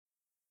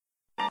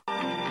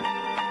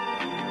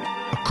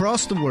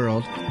Across the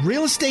world,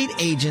 real estate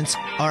agents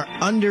are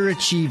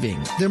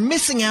underachieving. They're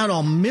missing out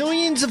on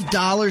millions of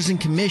dollars in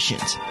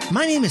commissions.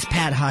 My name is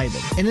Pat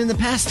Hyben, and in the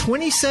past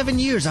 27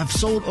 years, I've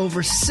sold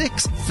over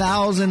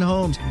 6,000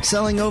 homes,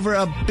 selling over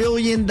 $1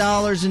 billion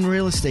in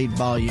real estate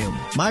volume.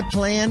 My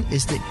plan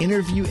is to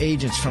interview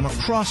agents from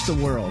across the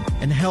world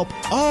and help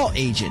all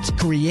agents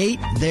create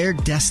their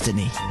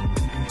destiny.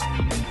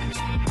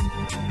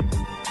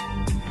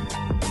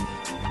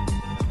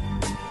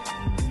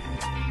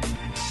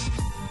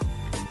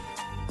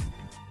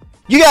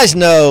 You guys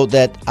know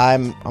that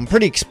I'm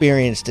pretty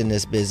experienced in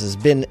this business.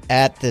 Been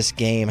at this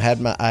game.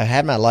 I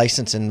had my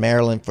license in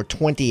Maryland for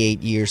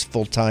 28 years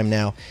full time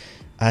now.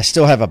 I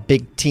still have a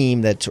big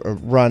team that's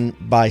run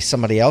by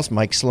somebody else,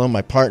 Mike Sloan,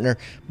 my partner,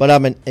 but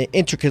I'm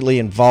intricately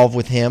involved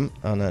with him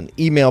on an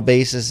email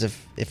basis,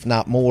 if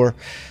not more,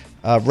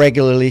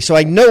 regularly. So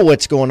I know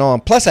what's going on.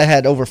 Plus, I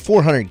had over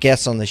 400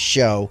 guests on the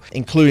show,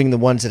 including the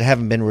ones that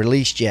haven't been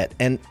released yet.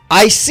 And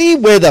I see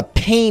where the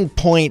pain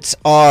points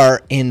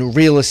are in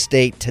real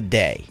estate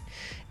today.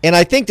 And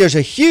I think there's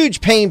a huge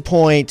pain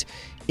point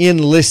in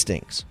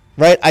listings,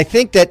 right? I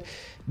think that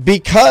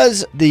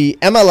because the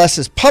MLS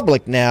is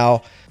public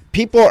now,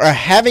 people are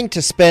having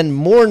to spend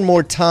more and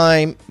more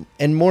time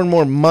and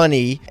more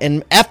money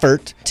and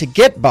effort to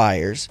get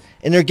buyers,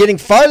 and they're getting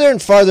farther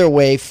and farther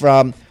away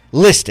from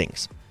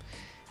listings.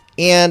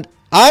 And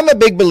I'm a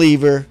big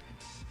believer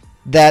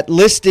that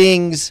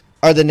listings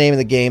are the name of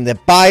the game,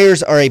 that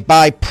buyers are a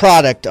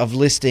byproduct of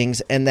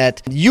listings, and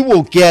that you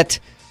will get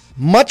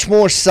much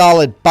more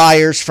solid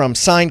buyers from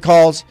sign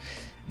calls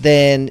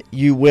than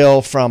you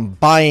will from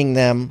buying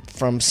them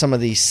from some of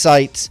these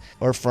sites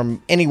or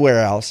from anywhere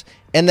else,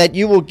 and that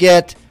you will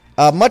get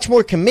much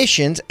more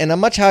commissions and a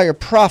much higher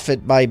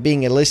profit by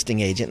being a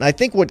listing agent. And I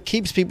think what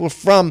keeps people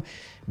from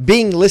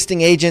being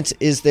listing agents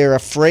is they're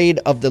afraid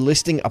of the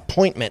listing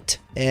appointment.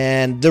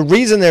 And the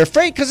reason they're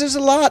afraid, because there's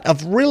a lot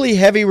of really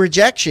heavy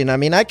rejection. I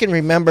mean, I can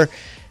remember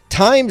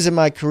times in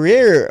my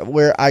career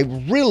where I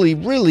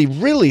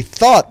really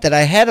thought that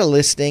I had a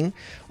listing,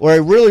 or I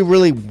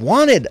really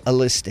wanted a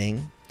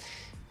listing,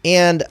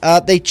 and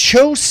they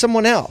chose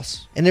someone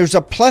else. And there's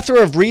a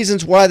plethora of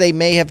reasons why they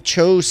may have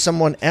chose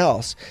someone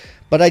else.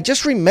 But I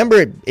just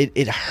remember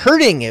it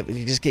hurting. It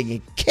just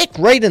kicked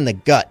right in the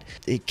gut.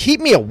 It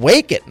kept me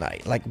awake at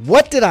night. Like,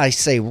 what did I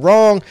say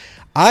wrong?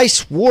 I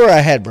swore I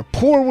had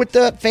rapport with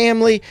the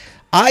family.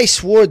 I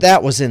swore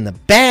that was in the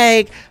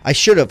bag. I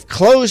should have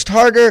closed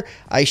harder.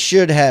 I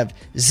should have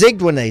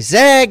zigged when they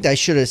zagged. I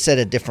should have said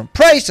a different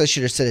price. I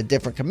should have said a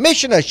different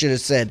commission. I should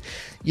have said,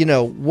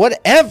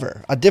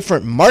 whatever, a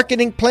different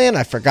marketing plan.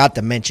 I forgot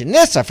to mention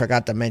this. I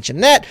forgot to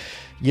mention that.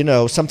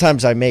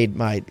 Sometimes I made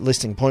my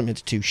listing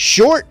appointments too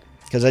short,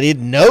 because I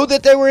didn't know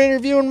that they were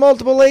interviewing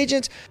multiple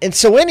agents. And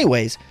so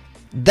anyways,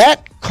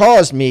 that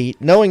caused me,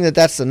 knowing that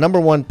that's the number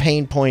one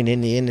pain point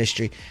in the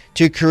industry,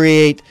 to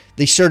create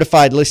the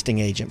Certified Listing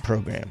Agent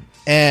program.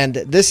 And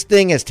this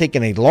thing has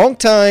taken a long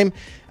time.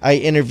 I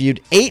interviewed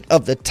 8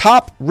 of the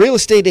top real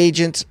estate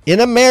agents in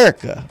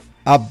America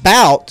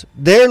about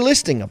their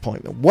listing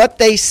appointment, what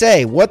they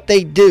say, what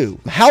they do,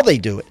 how they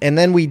do it. And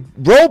then we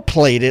role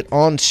played it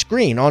on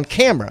screen, on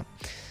camera.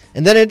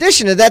 And then in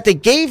addition to that, they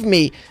gave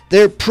me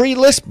their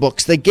pre-list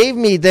books. They gave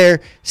me their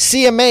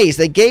CMAs.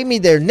 They gave me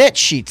their net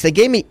sheets. They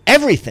gave me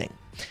everything.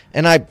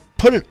 And I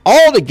put it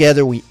all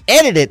together. We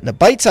edited it into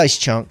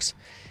bite-sized chunks.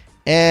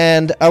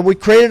 And we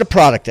created a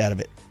product out of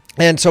it.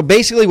 And so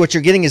basically what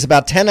you're getting is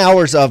about 10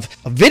 hours of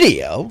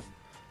video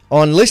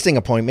on listing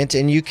appointments.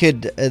 And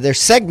they're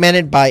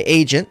segmented by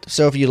agent.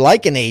 So if you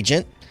like an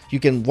agent, you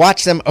can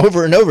watch them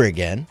over and over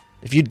again.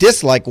 If you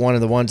dislike one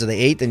of the ones of the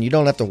 8, then you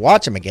don't have to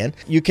watch them again.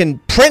 You can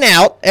print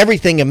out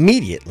everything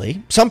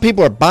immediately. Some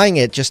people are buying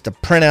it just to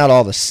print out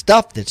all the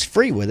stuff that's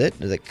free with it,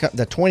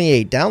 the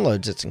 28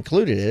 downloads that's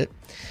included in it.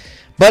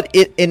 But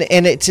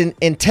it's in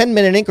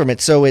 10-minute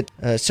increments. So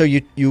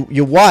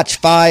you watch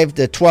 5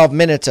 to 12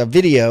 minutes of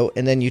video,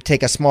 and then you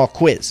take a small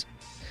quiz.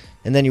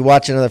 And then you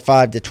watch another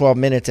 5 to 12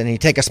 minutes, and you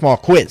take a small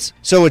quiz.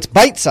 So it's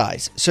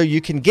bite-sized, so you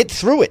can get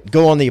through it,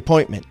 go on the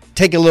appointment,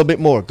 take a little bit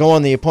more, go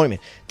on the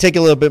appointment, take a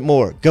little bit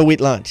more, go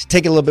eat lunch,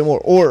 take a little bit more,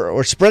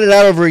 or spread it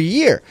out over a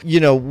year.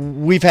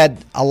 We've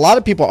had a lot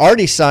of people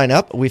already sign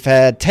up. We've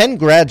had 10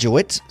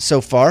 graduates so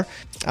far.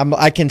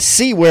 I can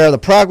see where the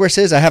progress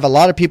is. I have a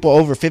lot of people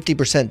over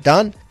 50%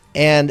 done.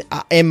 And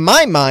in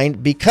my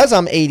mind, because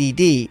I'm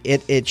ADD,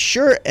 it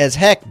sure as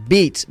heck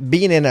beats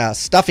being in a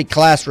stuffy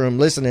classroom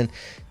listening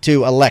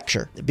to a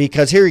lecture,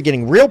 because here you're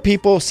getting real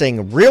people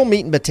saying real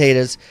meat and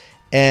potatoes,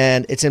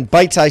 and it's in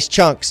bite-sized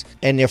chunks,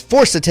 and you're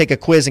forced to take a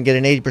quiz and get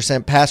an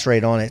 80% pass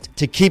rate on it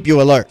to keep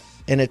you alert.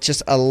 And it's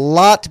just a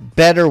lot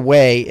better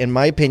way, in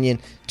my opinion,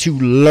 to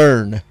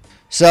learn.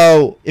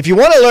 So if you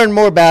want to learn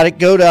more about it,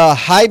 go to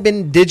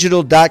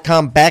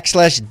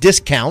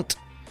hibandigital.com/discount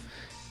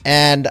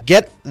and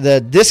get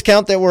the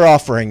discount that we're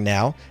offering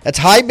now. That's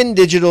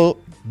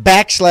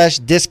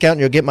hibandigital.com/discount.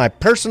 You'll get my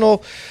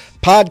personal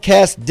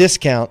podcast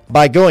discount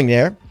by going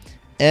there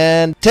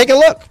and take a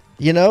look,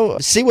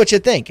 see what you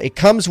think. It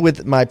comes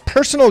with my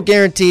personal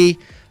guarantee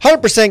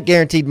 100%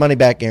 guaranteed, money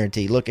back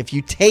guarantee. Look, if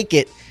you take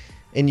it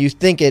and you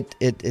think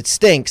it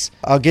stinks,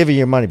 I'll give you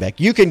your money back.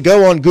 You can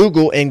go on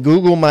Google and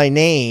Google my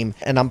name,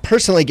 and I'm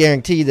personally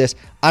guarantee this.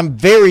 I'm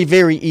very,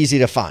 very easy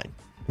to find,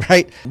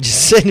 right?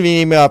 Just send me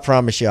an email. I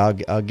promise you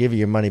I'll give you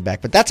your money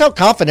back. But that's how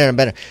confident I'm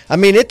better. I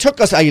mean, it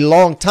took us a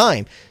long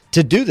time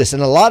to do this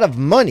and a lot of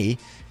money,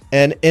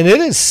 and it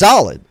is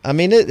solid. I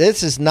mean,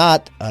 this is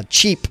not a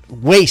cheap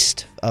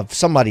waste of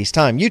somebody's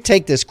time. You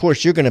take this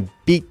course, you're going to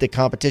beat the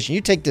competition.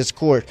 You take this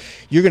course,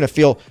 you're going to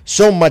feel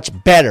so much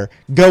better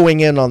going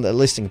in on the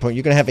listing point.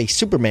 You're going to have a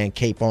Superman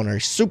cape on or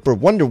a Super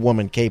Wonder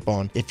Woman cape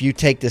on if you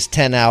take this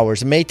 10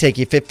 hours. It may take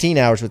you 15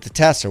 hours with the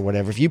test or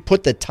whatever. If you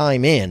put the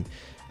time in,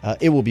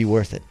 it will be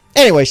worth it.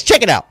 Anyways,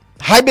 check it out.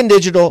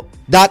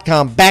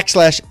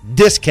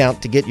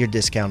 hibandigital.com/discount to get your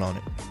discount on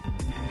it.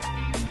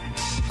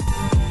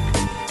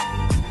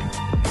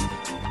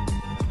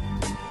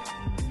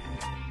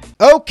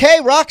 Okay,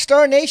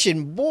 Rockstar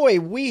Nation, boy,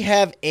 we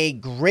have a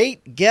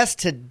great guest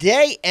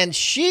today, and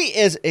she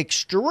is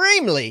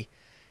extremely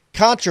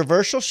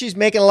controversial. She's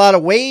making a lot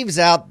of waves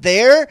out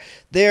there.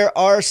 There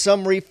are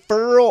some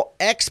referral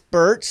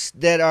experts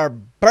that are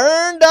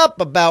burned up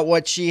about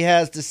what she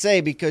has to say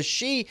because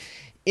she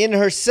in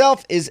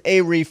herself is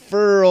a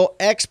referral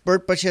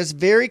expert, but she has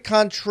very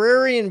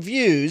contrarian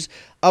views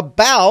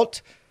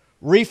about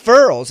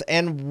referrals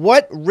and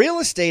what real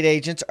estate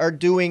agents are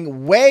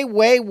doing way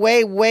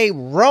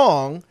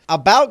wrong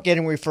about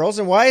getting referrals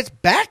and why it's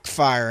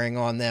backfiring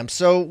on them.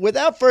 So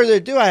without further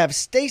ado, I have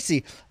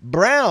Stacy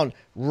Brown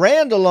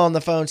Randall on the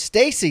phone.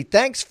 Stacy,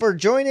 thanks for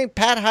joining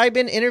Pat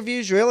Hiban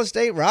Interviews Real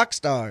Estate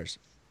Rockstars.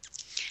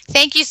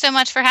 Thank you so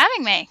much for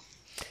having me.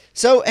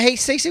 So, hey,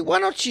 Stacy, why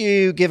don't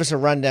you give us a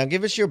rundown?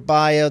 Give us your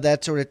bio,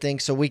 that sort of thing,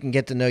 so we can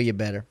get to know you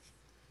better.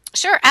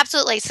 Sure,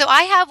 absolutely. So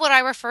I have what I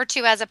refer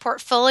to as a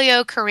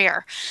portfolio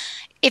career.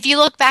 If you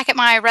look back at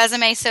my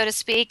resume, so to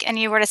speak, and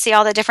you were to see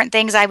all the different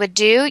things I would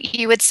do,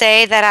 you would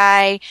say that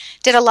I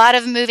did a lot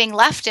of moving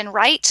left and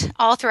right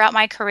all throughout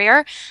my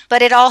career,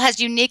 but it all has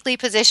uniquely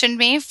positioned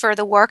me for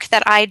the work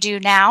that I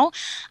do now.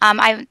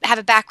 I have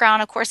a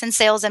background, of course, in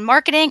sales and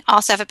marketing,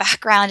 also have a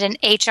background in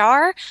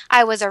HR.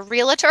 I was a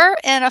realtor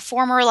in a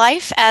former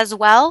life as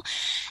well.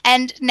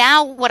 And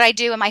now what I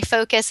do and my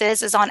focus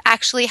is on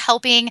actually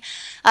helping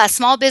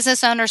small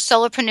business owners,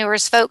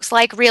 solopreneurs, folks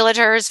like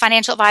realtors,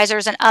 financial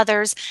advisors, and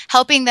others,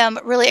 helping them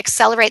really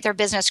accelerate their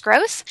business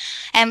growth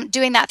and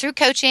doing that through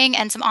coaching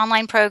and some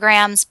online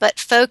programs, but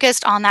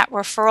focused on that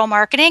referral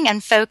marketing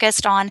and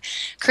focused on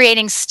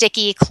creating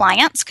sticky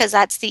clients because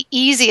that's the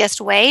easiest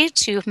way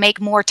to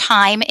make more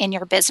time in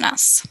your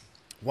business.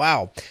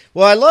 Wow.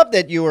 Well, I love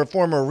that you were a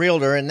former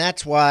realtor, and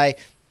that's why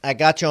I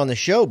got you on the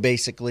show,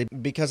 basically,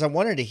 because I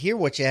wanted to hear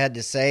what you had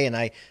to say, and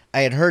I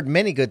had heard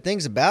many good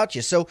things about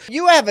you. So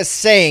you have a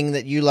saying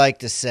that you like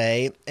to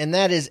say, and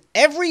that is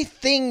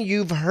everything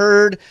you've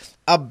heard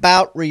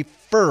about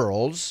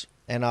referrals,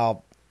 and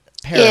I'll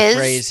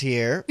paraphrase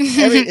here,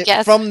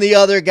 yes, from the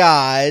other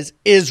guys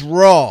is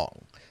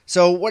wrong.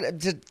 So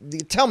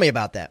tell me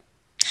about that.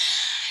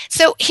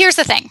 So here's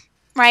the thing.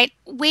 Right?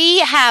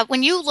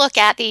 When you look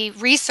at the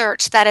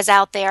research that is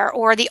out there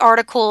or the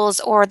articles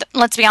or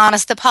let's be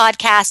honest, the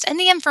podcast and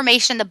the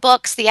information, the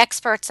books, the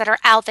experts that are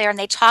out there and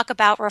they talk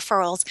about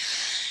referrals,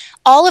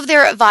 all of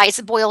their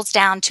advice boils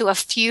down to a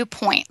few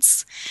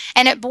points.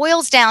 And it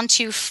boils down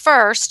to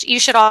first, you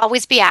should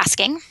always be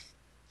asking.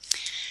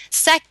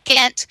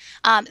 Second,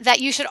 that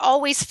you should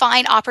always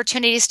find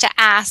opportunities to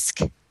ask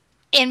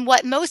in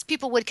what most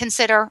people would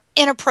consider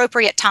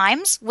inappropriate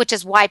times, which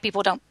is why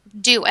people don't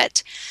do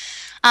it.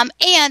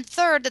 And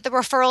third, that the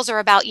referrals are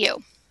about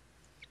you.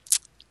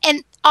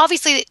 And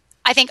obviously,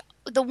 I think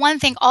the one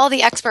thing all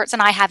the experts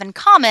and I have in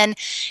common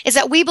is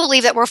that we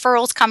believe that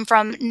referrals come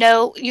from you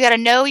got to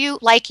know you,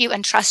 like you,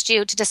 and trust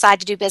you to decide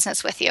to do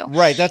business with you.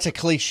 Right. That's a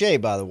cliche,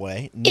 by the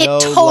way. It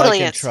totally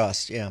like, and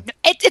trust. Yeah.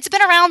 It's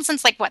been around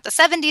since the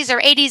 70s or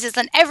 80s. It's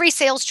in every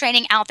sales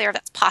training out there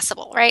that's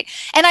possible, right?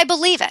 And I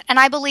believe it. And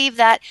I believe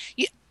that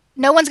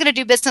no one's going to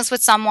do business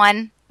with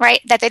someone,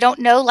 right, that they don't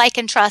know, like,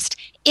 and trust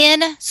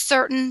in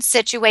certain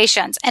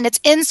situations. And it's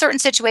in certain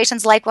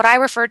situations like what I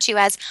refer to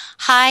as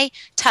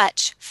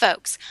high-touch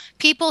folks,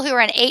 people who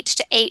are in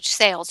H-to-H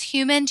sales,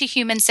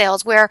 human-to-human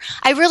sales, where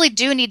I really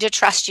do need to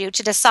trust you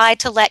to decide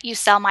to let you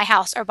sell my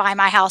house or buy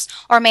my house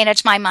or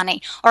manage my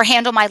money or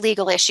handle my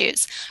legal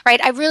issues,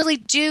 right? I really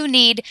do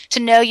need to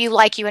know you,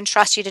 like you, and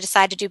trust you to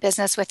decide to do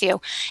business with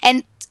you.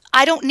 And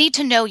I don't need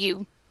to know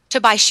you to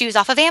buy shoes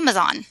off of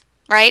Amazon,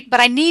 right? But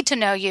I need to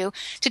know you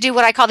to do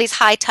what I call these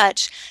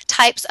high-touch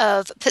types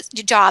of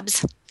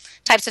jobs,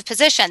 types of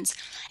positions.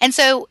 And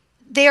so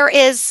there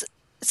is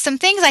some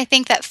things I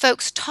think that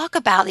folks talk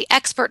about, the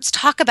experts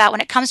talk about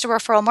when it comes to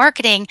referral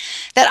marketing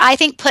that I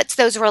think puts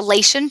those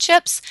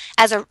relationships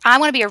I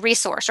want to be a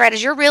resource, right?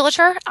 As your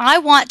realtor, I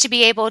want to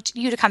be able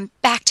you to come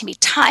back to me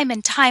time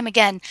and time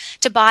again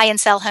to buy and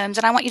sell homes,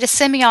 and I want you to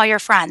send me all your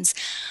friends.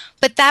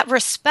 But that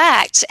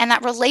respect and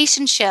that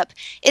relationship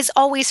is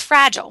always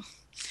fragile.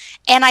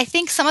 And I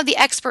think some of the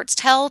experts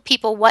tell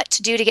people what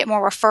to do to get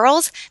more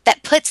referrals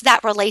that puts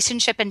that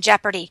relationship in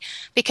jeopardy,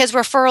 because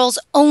referrals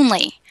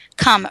only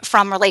come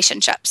from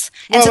relationships.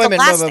 And Well, so wait a the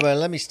minute, last wait,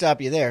 let me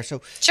stop you there.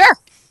 So Sure.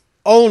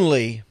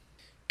 only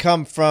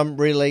come from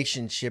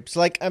relationships.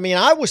 Like, I mean,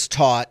 I was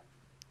taught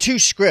two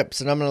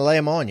scripts, and I'm going to lay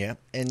them on you,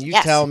 and you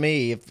Yes. tell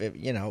me if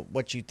you know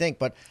what you think.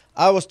 But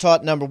I was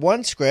taught number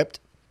one script,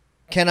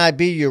 can I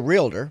be your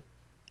realtor?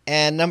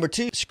 And number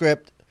two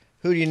script,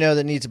 who do you know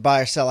that needs to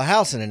buy or sell a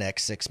house in the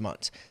next 6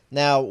 months?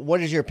 Now,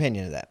 what is your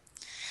opinion of that?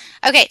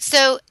 Okay,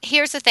 so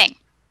here's the thing.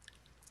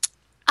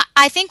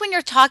 I think when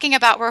you're talking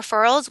about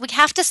referrals, we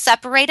have to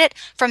separate it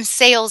from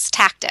sales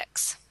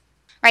tactics,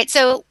 right?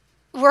 So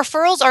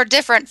referrals are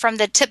different from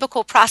the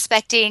typical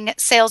prospecting,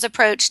 sales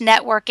approach,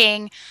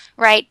 networking,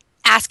 right?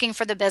 Asking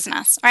for the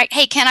business, right?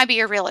 Hey, can I be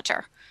your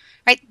realtor?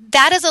 Right?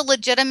 That is a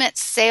legitimate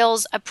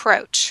sales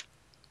approach.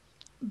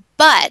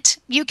 But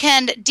you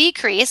can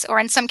decrease, or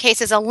in some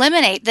cases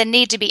eliminate, the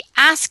need to be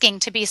asking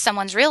to be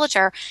someone's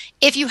realtor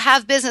if you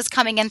have business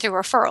coming in through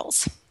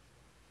referrals.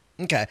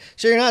 Okay,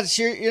 so you're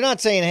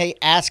not saying, hey,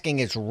 asking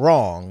is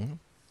wrong.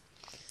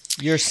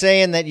 You're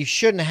saying that you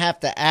shouldn't have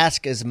to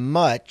ask as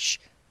much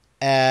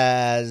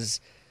as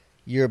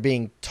you're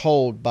being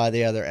told by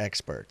the other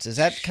experts. Is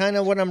that kind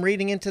of what I'm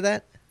reading into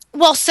that?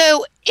 Well,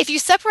 so if you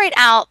separate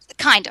out,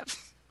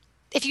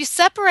 if you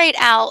separate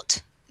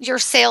out your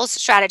sales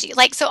strategy,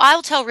 like, so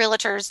I'll tell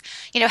realtors,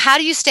 how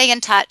do you stay in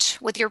touch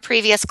with your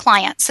previous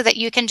clients so that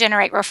you can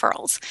generate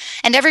referrals?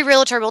 And every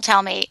realtor will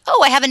tell me,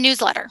 oh, I have a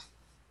newsletter.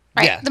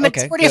 Right. Yeah, the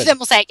majority of them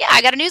will say, yeah,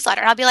 I got a newsletter.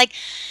 And I'll be like,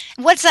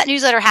 what's that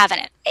newsletter have in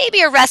it?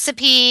 Maybe a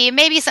recipe,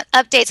 maybe some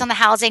updates on the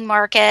housing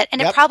market.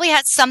 And It probably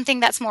has something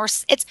that's more,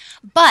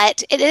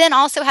 but it then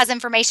also has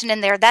information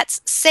in there that's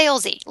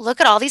salesy.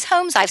 Look at all these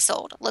homes I've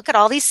sold. Look at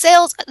all these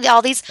sales,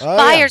 all these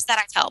buyers that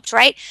I've helped,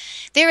 right?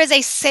 There is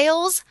a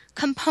sales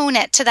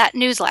component to that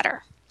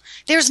newsletter.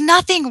 There's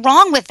nothing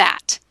wrong with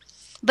that,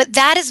 but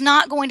that is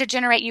not going to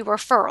generate you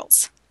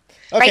referrals.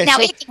 Okay, right now,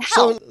 it can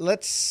help. So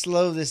let's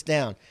slow this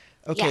down.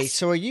 Okay, Yes.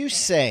 So are you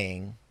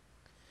saying,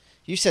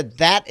 you said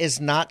that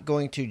is not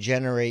going to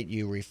generate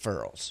you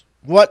referrals.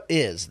 What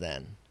is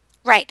then?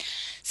 Right.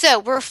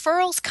 So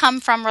referrals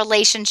come from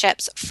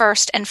relationships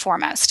first and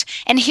foremost.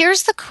 And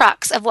here's the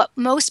crux of what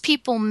most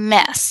people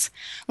miss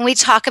when we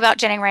talk about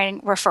generating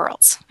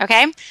referrals.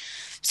 Okay.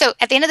 So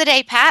at the end of the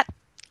day, Pat,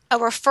 a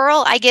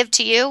referral I give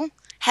to you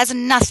has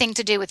nothing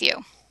to do with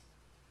you.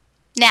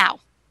 Now,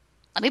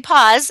 let me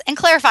pause and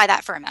clarify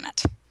that for a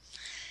minute.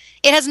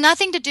 It has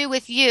nothing to do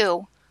with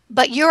you,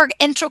 but you're an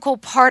integral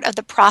part of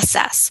the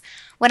process.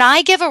 When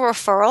I give a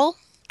referral,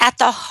 at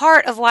the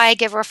heart of why I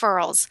give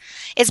referrals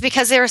is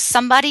because there is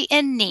somebody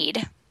in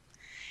need,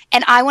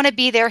 and I want to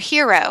be their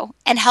hero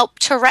and help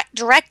to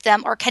direct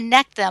them or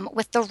connect them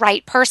with the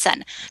right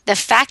person. The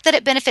fact that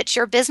it benefits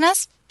your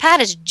business,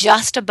 Pat, is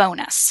just a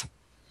bonus.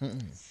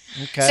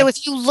 Okay. So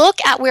if you look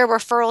at where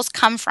referrals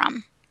come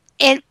from,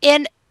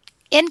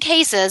 in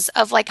cases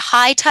of like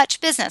high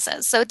touch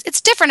businesses. So it's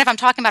different if I'm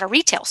talking about a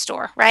retail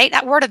store, right?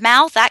 That word of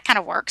mouth, that kind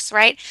of works,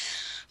 right?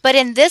 But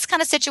in this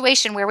kind of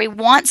situation where we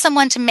want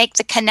someone to make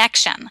the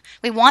connection,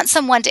 we want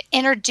someone to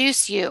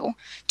introduce you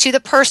to the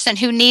person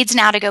who needs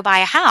now to go buy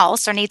a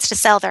house or needs to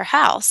sell their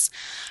house,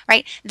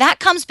 right? That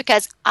comes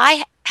because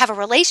I have a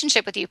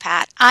relationship with you,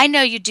 Pat. I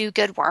know you do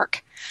good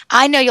work.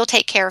 I know you'll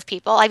take care of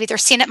people. I've either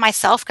seen it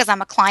myself because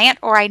I'm a client,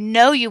 or I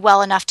know you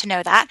well enough to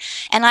know that.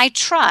 And I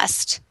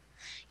trust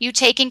you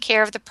taking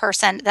care of the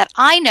person that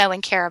I know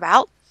and care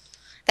about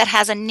that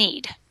has a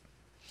need.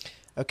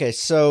 Okay,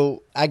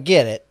 so I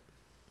get it.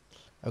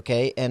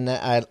 Okay, and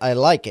I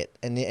like it.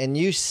 And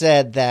you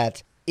said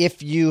that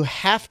if you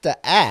have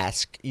to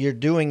ask, you're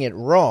doing it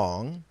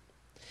wrong.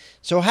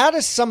 So how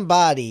does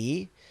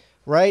somebody,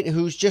 right,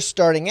 who's just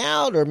starting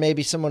out, or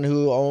maybe someone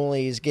who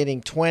only is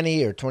getting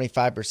 20 or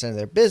 25% of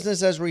their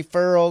business as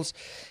referrals,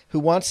 who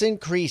wants to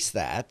increase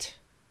that,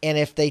 and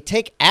if they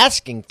take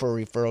asking for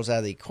referrals out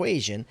of the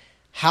equation,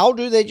 how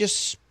do they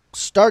just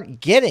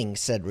start getting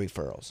said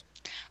referrals?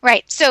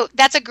 Right. So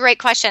that's a great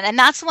question. And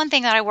that's one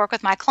thing that I work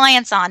with my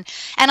clients on.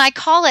 And I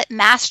call it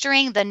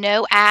mastering the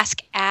no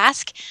ask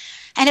ask.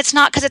 And it's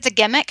not because it's a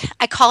gimmick.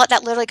 I call it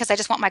that literally because I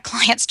just want my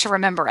clients to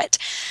remember it.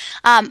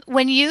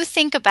 When you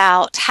think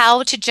about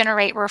how to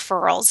generate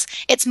referrals,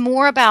 it's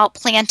more about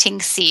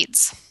planting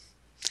seeds.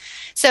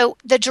 So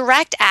the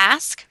direct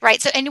ask, right?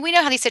 So, and we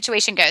know how the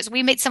situation goes.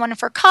 We meet someone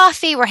for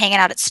coffee. We're hanging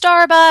out at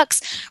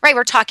Starbucks, right?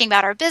 We're talking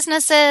about our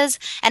businesses.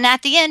 And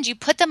at the end, you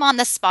put them on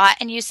the spot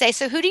and you say,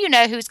 so who do you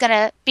know who's going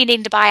to be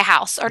needing to buy a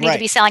house or need to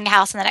be selling a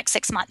house in the next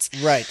 6 months?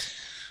 Right.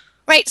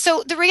 Right.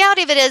 So the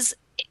reality of it is,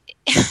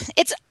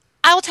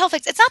 I will tell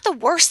folks, it's not the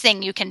worst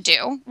thing you can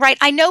do, right?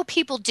 I know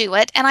people do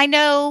it, and I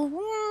know,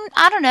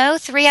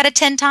 3 out of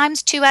 10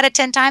 times, 2 out of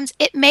 10 times,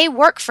 it may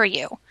work for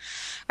you.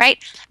 Right?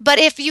 But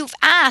if you've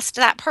asked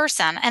that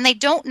person and they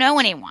don't know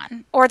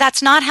anyone, or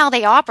that's not how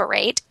they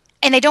operate,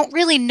 and they don't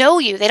really know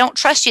you, they don't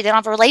trust you, they don't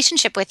have a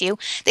relationship with you,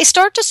 they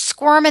start to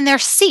squirm in their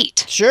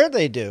seat. Sure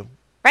they do.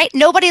 right?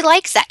 Nobody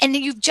likes that. And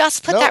you've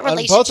just put that both of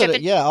relationship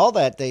it, yeah, all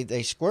that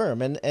they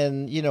squirm,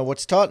 and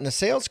what's taught in the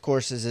sales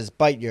courses is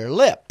bite your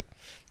lip,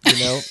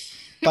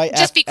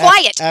 just be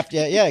quiet. After,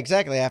 yeah,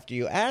 exactly. After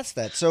you ask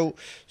that, so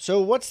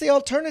what's the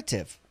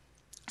alternative?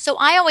 So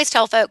I always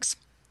tell folks,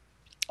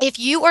 if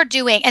you are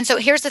doing, and so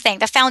here's the thing,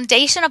 the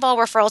foundation of all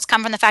referrals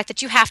come from the fact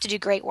that you have to do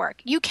great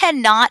work. You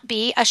cannot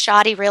be a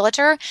shoddy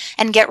realtor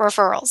and get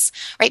referrals,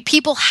 right?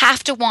 People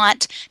have to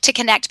want to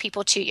connect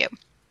people to you.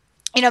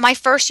 My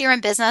first year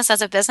in business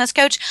as a business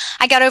coach,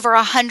 I got over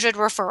 100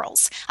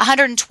 referrals,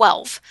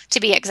 112 to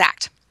be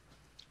exact.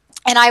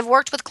 And I've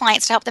worked with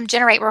clients to help them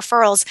generate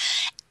referrals.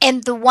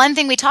 And the one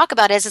thing we talk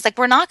about is like,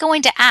 we're not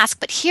going to ask,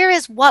 but here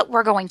is what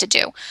we're going to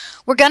do.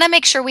 We're going to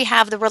make sure we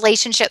have the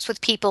relationships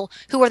with people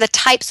who are the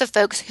types of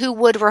folks who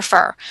would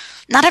refer.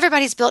 Not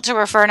everybody's built to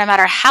refer, no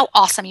matter how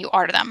awesome you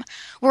are to them.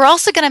 We're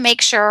also going to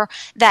make sure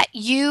that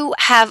you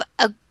have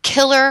a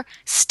killer,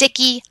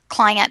 sticky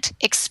client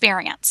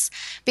experience,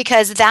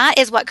 because that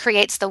is what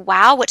creates the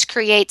wow, which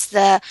creates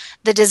the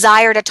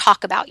desire to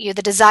talk about you,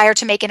 the desire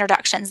to make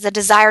introductions, the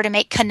desire to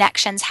make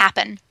connections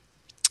happen.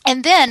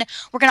 And then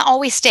we're going to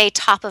always stay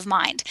top of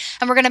mind.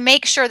 And we're going to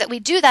make sure that we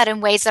do that in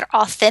ways that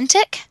are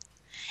authentic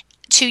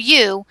to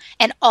you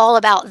and all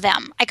about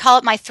them. I call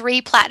it my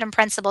 3 platinum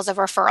principles of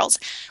referrals.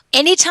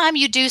 Anytime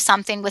you do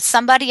something with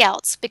somebody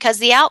else, because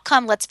the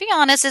outcome, let's be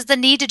honest, is the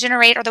need to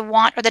generate or the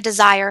want or the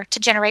desire to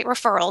generate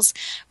referrals,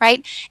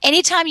 right?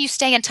 Anytime you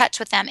stay in touch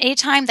with them,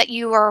 anytime that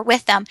you are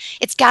with them,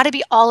 it's got to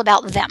be all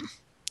about them.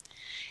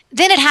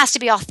 Then it has to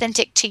be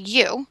authentic to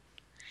you.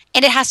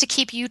 And it has to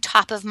keep you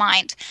top of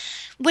mind,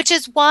 which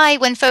is why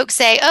when folks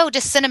say, oh,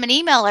 just send them an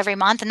email every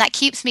month and that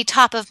keeps me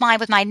top of mind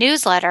with my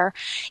newsletter.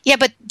 Yeah,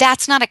 but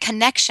that's not a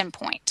connection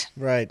point.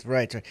 Right.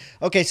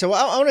 Okay, so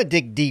I want to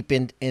dig deep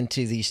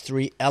into these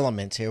 3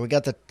 elements here. We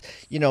got the,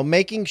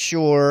 making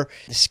sure,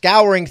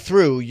 scouring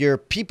through your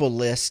people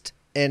list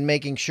and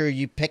making sure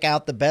you pick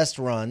out the best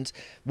ones,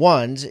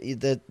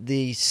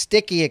 the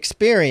sticky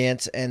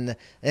experience and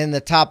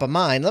the top of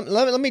mind.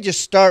 Let me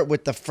just start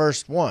with the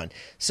first one.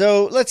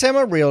 So let's say I'm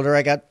a realtor.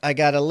 I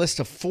got a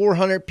list of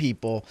 400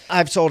 people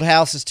I've sold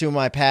houses to in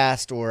my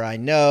past, or I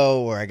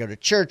know, or I go to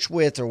church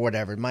with, or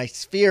whatever. My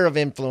sphere of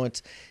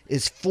influence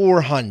is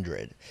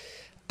 400.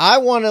 I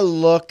want to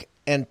look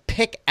and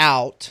pick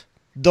out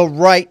the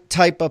right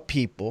type of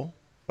people,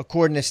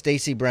 according to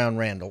Stacey Brown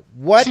Randall.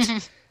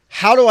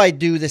 How do I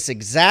do this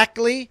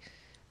exactly,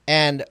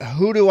 and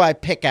who do I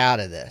pick out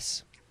of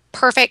this?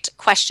 Perfect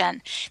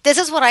question. This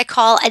is what I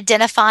call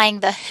identifying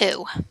the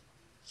who.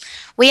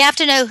 We have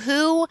to know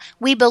who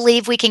we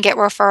believe we can get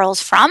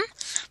referrals from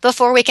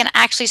before we can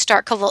actually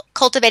start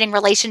cultivating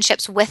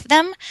relationships with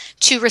them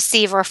to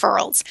receive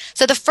referrals.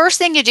 So the first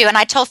thing you do, and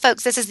I tell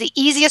folks this is the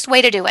easiest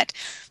way to do it,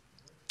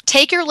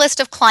 take your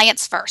list of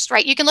clients first,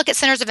 right? You can look at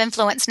centers of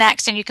influence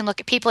next, and you can look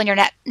at people in your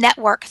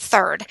network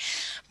third.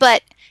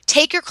 But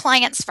take your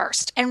clients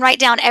first and write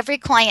down every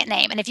client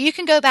name. And if you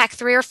can go back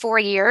 3 or 4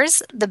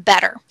 years, the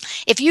better.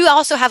 If you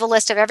also have a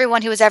list of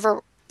everyone who has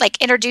ever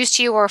introduced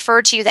you or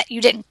referred to you that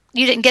you didn't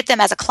get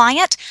them as a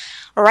client,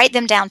 write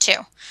them down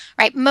too,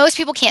 right? Most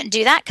people can't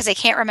do that because they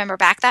can't remember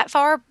back that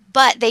far,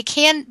 but they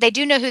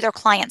do know who their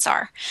clients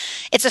are.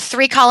 It's a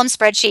 3-column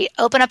spreadsheet.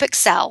 Open up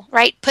Excel,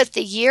 right? Put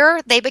the year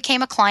they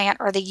became a client,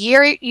 or the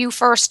year you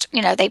first,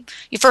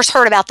 you first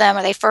heard about them,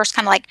 or they first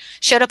kind of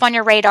showed up on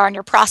your radar in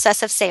your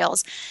process of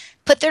sales.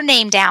 Put their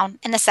name down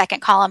in the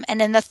second column.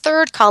 And in the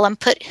third column,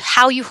 put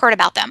how you heard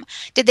about them.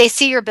 Did they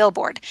see your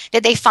billboard?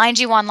 Did they find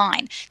you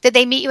online? Did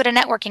they meet you at a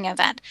networking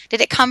event? Did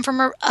it come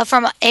from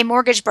a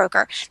mortgage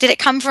broker? Did it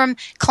come from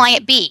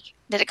client B?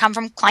 Did it come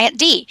from client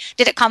D?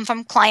 Did it come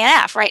from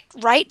client F, right?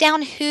 Write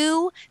down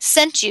who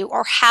sent you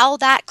or how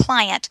that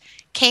client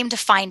came to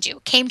find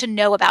you, came to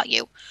know about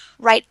you.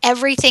 Write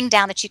everything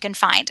down that you can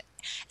find,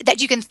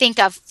 that you can think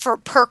of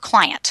per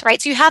client,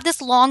 right? So you have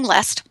this long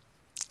list.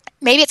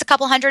 Maybe it's a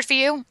couple hundred for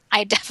you.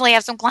 I definitely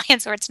have some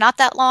clients where it's not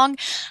that long.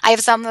 I have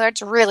some where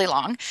it's really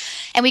long.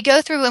 And we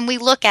go through and we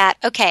look at,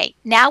 okay,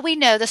 now we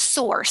know the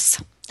source.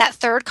 That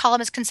third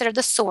column is considered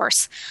the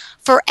source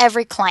for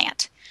every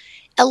client.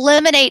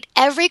 Eliminate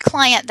every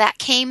client that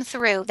came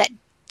through,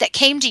 that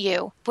came to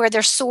you where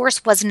their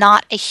source was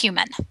not a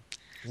human.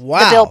 Wow.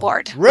 The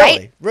billboard. Really?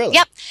 Right? Really?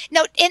 Yep.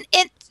 No,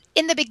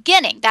 in the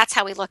beginning, that's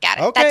how we look at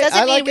it. Okay, that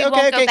doesn't mean we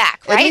won't go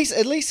back, right?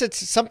 At least it's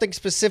something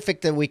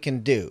specific that we can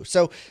do.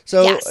 So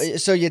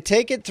Yes. So you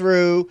take it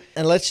through,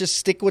 and let's just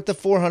stick with the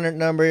 400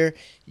 number.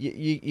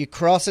 You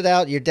cross it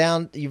out. You're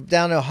down to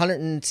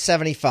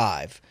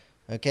 175.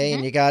 Okay,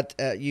 and you got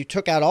you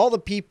took out all the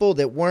people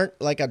that weren't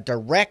like a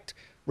direct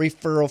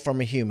referral from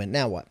a human.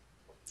 Now what?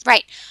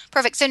 Right.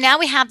 Perfect. So now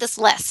we have this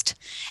list,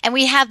 and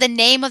we have the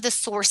name of the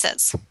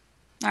sources.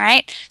 All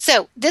right.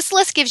 So this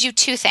list gives you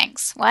 2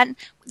 things. One,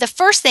 the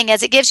first thing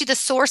is it gives you the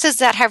sources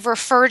that have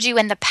referred you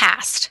in the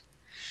past.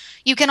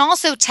 You can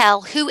also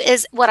tell who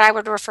is what I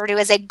would refer to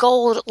as a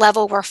gold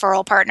level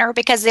referral partner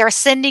because they're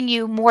sending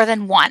you more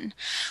than one,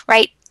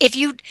 right? If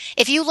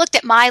you looked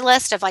at my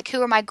list of like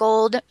who are my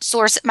gold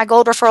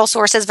referral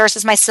sources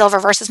versus my silver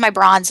versus my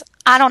bronze,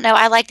 I don't know.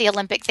 I like the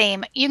Olympic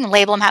theme. You can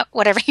label them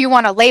whatever you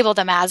want to label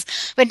them as.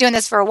 I've been doing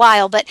this for a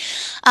while, but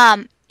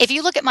if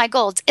you look at my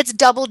golds, it's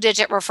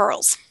double-digit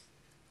referrals.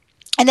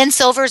 And then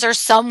silvers are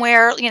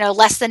somewhere,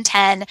 less than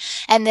 10.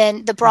 And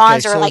then the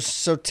bronze are like...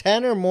 So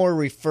 10 or more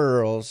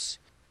referrals,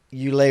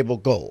 you label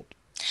gold.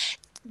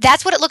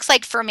 That's what it looks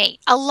like for me.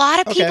 A lot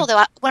of people,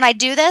 though, when I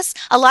do this,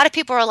 a lot of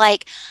people are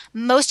like,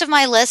 most of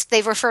my list,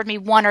 they've referred me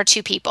one or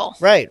two people.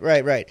 Right.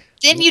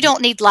 Then you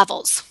don't need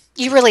levels.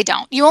 You really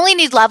don't. You only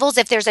need levels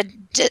if there's a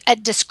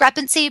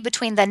discrepancy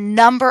between the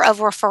number of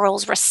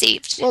referrals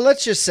received. Well,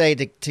 let's just say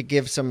to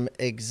give some,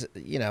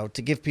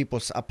 to give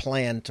people a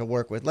plan to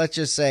work with. Let's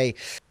just say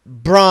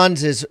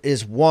bronze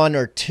is 1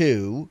 or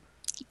 2.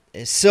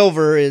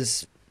 Silver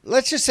is,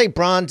 let's just say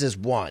bronze is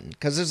 1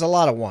 because there's a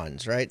lot of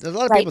ones, right? There's a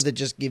lot of people that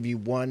just give you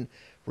one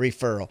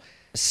referral.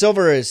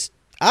 Silver is,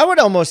 I would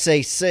almost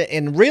say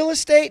in real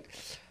estate,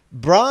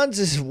 bronze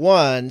is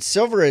 1,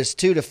 silver is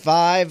 2 to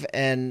 5,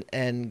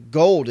 and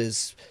gold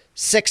is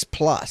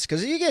 6+.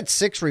 Because if you get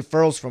 6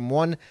 referrals from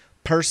one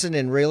person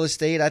in real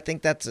estate, I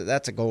think that's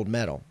a gold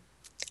medal.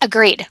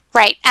 Agreed.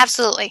 Right.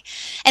 Absolutely.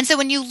 And so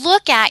when you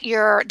look at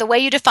the way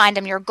you defined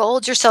them, your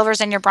golds, your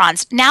silvers, and your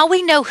bronze, now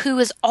we know who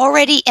is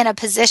already in a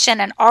position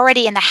and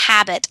already in the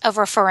habit of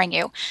referring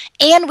you.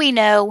 And we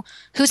know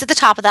who's at the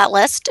top of that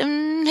list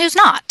and who's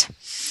not.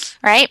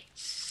 Right.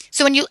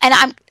 So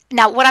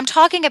Now, what I'm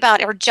talking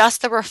about are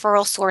just the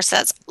referral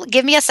sources.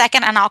 Give me a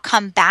second and I'll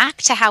come back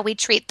to how we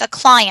treat the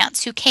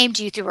clients who came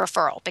to you through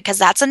referral, because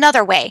that's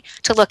another way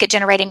to look at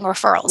generating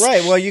referrals.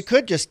 Right. Well, you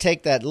could just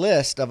take that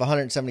list of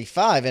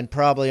 175 and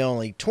probably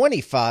only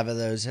 25 of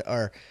those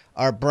are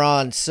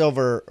bronze,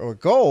 silver, or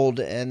gold,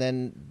 and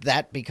then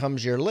that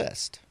becomes your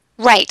list.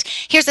 Right.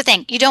 Here's the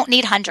thing. You don't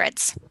need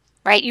hundreds.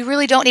 Right? You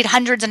really don't need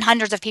hundreds and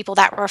hundreds of people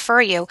that refer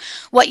you.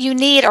 What you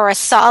need are a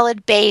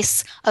solid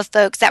base of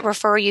folks that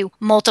refer you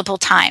multiple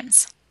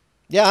times.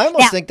 Yeah, I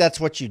almost think that's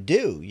what you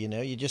do.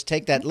 You just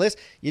take that list,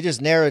 you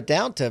just narrow it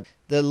down to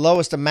the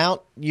lowest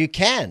amount you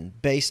can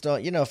based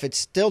on, if it's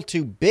still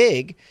too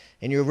big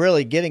and you're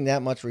really getting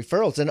that much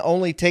referrals, then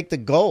only take the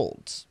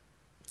golds.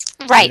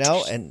 Right.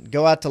 And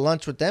go out to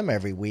lunch with them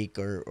every week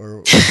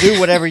or do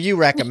whatever you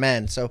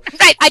recommend. So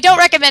right. I don't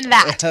recommend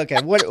that.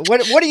 Okay.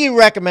 What do you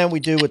recommend we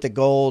do with the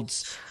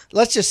golds?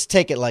 Let's just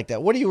take it like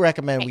that. What do you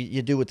recommend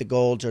you do with the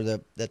golds or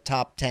the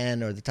top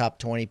 10 or the top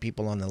 20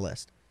 people on the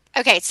list?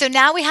 Okay. So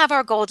now we have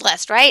our gold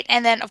list, right?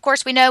 And then of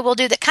course we know we'll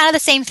do kind of the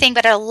same thing,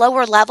 but at a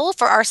lower level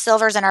for our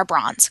silvers and our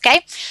bronze.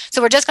 Okay.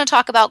 So we're just going to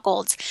talk about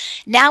golds.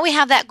 Now we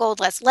have that gold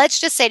list. Let's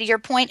just say, to your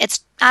point,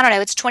 it's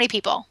 20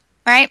 people,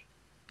 right?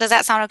 Does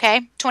that sound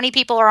okay? 20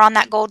 people are on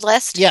that gold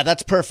list? Yeah,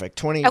 that's perfect.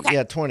 20. Okay.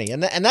 Yeah, 20.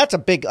 And that's a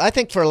big, I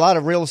think for a lot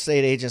of real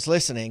estate agents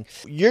listening,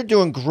 you're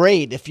doing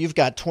great if you've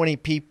got 20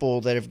 people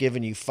that have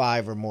given you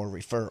 5 or more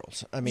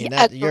referrals. I mean,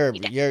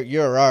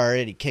 you're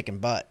already kicking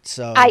butt.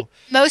 So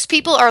most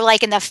people are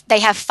like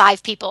they have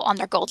 5 people on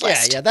their gold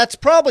list. Yeah, that's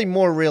probably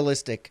more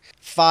realistic.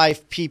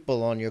 5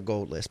 people on your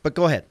gold list. But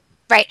go ahead.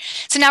 Right.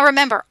 So now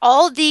remember,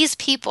 all these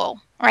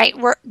people, right,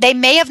 they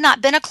may have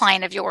not been a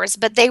client of yours,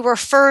 but they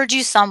referred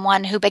you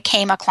someone who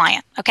became a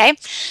client, okay?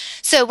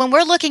 So when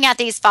we're looking at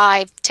these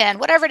 5, 10,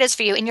 whatever it is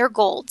for you in your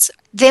golds,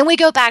 then we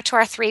go back to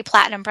our 3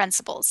 platinum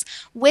principles,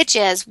 which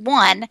is,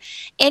 1,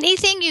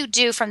 anything you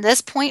do from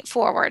this point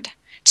forward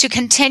to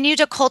continue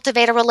to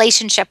cultivate a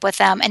relationship with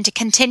them and to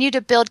continue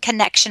to build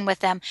connection with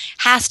them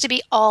has to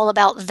be all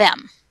about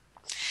them.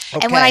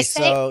 Okay, and when I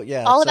say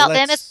about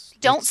them, is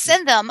don't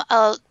send them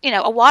a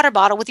water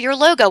bottle with your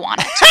logo on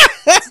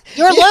it.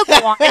 Your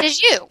logo on it is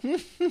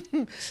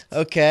you.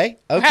 Okay.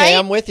 Right?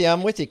 I'm with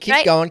you.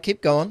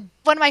 Keep going.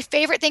 One of my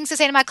favorite things to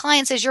say to my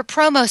clients is your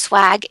promo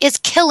swag is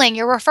killing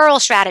your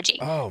referral strategy.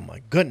 Oh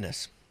my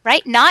goodness.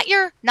 Right? Not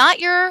your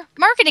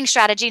marketing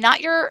strategy,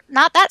 not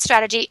that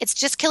strategy. It's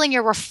just killing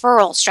your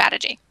referral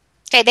strategy.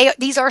 Okay,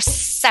 these are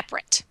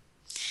separate.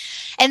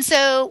 And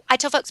so I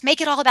tell folks,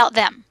 make it all about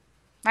them,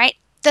 right?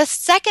 The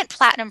second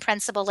platinum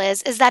principle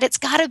is that it's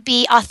got to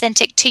be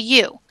authentic to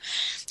you.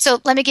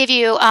 So let me give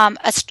you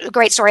a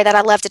great story that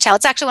I love to tell.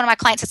 It's actually one of my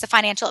clients that's a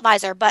financial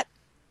advisor, but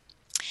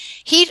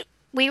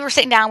we were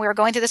sitting down, we were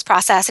going through this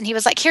process, and he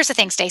was like, here's the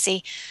thing,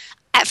 Stacy.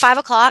 At 5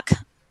 o'clock,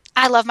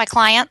 I love my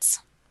clients,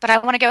 but I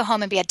want to go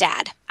home and be a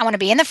dad. I want to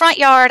be in the front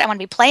yard. I want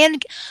to be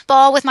playing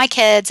ball with my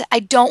kids.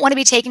 I don't want to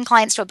be taking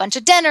clients to a bunch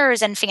of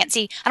dinners and I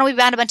don't want to be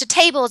buying a bunch of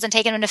tables and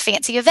taking them to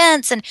fancy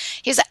events. And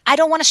he was like, I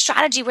don't want a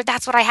strategy where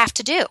that's what I have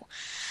to do.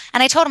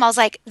 And I told him, I was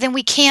like, then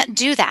we can't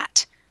do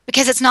that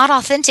because it's not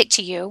authentic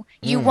to you.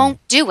 You won't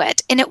do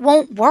it and it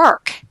won't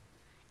work.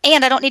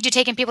 And I don't need you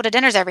taking people to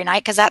dinners every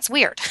night because that's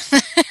weird.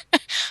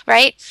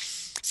 Right?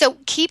 So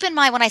keep in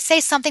mind when I say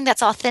something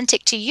that's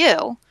authentic to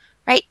you,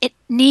 right, it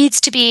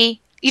needs to be,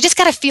 you just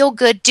got to feel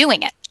good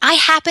doing it. I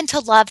happen to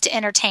love to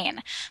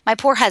entertain. My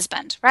poor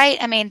husband, right?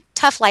 I mean,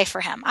 tough life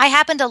for him. I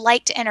happen to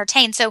like to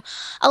entertain. So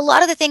a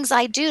lot of the things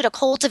I do to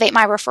cultivate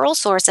my referral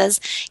sources,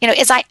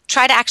 is I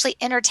try to actually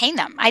entertain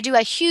them. I do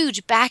a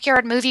huge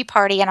backyard movie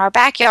party in our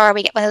backyard.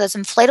 We get one of those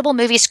inflatable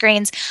movie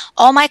screens.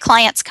 All my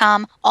clients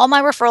come, all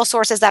my referral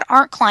sources that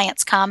aren't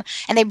clients come,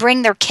 and they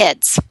bring their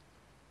kids.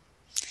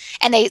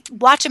 And they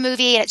watch a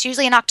movie, and it's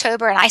usually in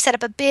October, and I set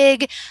up a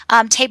big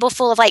table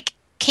full of like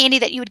candy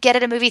that you would get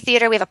at a movie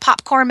theater. We have a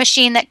popcorn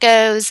machine that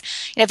goes,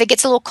 if it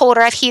gets a little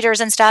colder, I have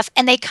heaters and stuff,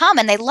 and they come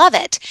and they love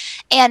it.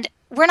 And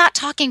we're not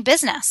talking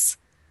business,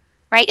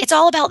 right? It's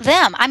all about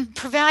them. I'm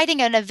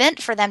providing an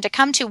event for them to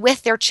come to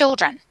with their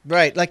children.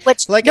 Right. Like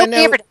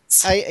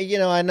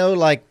I know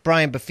like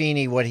Brian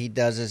Buffini, what he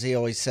does is he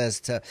always says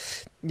to,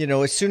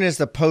 as soon as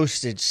the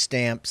postage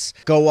stamps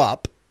go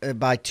up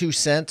by 2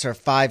 cents or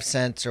 5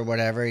 cents or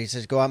whatever, he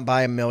says, go out and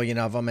buy 1 million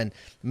of them and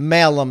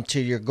mail them to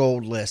your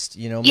gold list.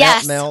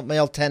 Yes. Mail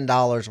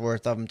 $10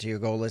 worth of them to your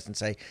gold list and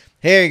say,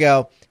 here you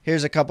go.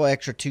 Here's a couple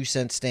extra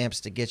 2-cent stamps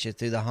to get you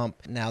through the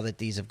hump now that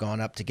these have gone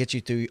up, to get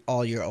you through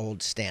all your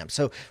old stamps.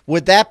 So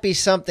would that be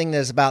something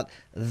that's about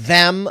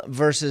them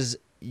versus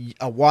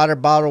a water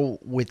bottle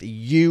with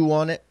you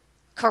on it?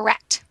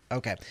 Correct.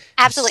 Okay.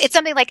 Absolutely. It's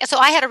something like, so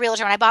I had a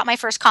realtor when I bought my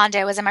first condo.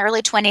 I was in my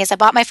early 20s. I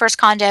bought my first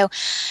condo,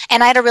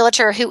 and I had a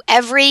realtor who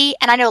and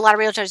I know a lot of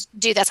realtors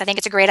do this. I think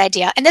it's a great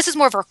idea. And this is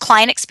more of a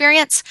client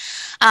experience.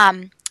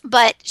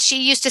 But she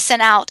used to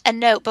send out a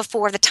note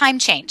before the time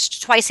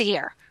changed twice a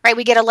year, right?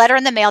 We get a letter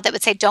in the mail that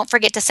would say, don't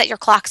forget to set your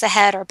clocks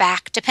ahead or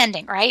back,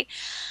 depending, right?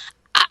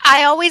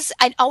 I always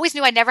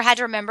knew I never had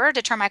to remember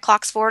to turn my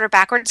clocks forward or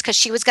backwards because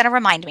she was going to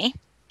remind me.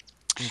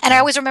 Okay. And I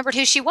always remembered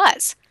who she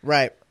was.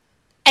 Right.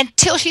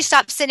 Until she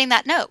stopped sending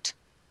that note.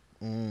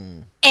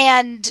 Mm.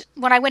 And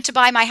when I went to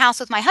buy my house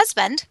with my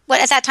husband,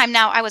 at that time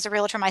now I was a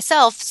realtor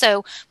myself,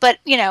 but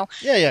Yeah.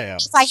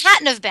 If I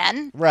hadn't have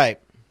been. Right.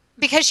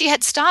 Because she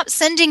had stopped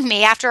sending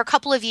me after a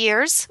couple of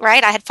years,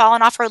 right? I had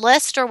fallen off her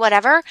list or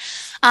whatever.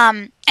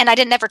 And I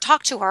didn't ever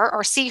talk to her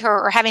or see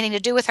her or have anything to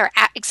do with her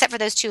except for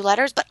those 2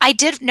 letters. But I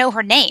did know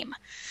her name.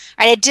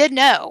 Right? I did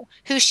know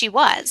who she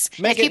was.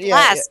 If people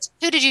asked,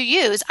 who did you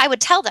use? I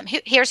would tell them,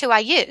 here's who I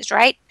used,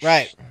 right?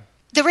 Right.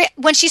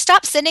 When she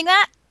stopped sending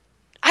that,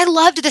 I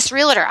loved this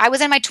realtor. I was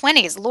in my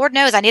 20s. Lord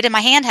knows I needed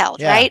my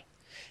handheld, right?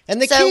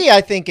 And the key, I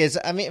think, is,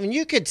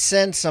 you could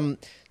send some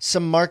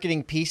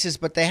marketing pieces,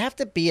 but they have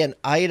to be an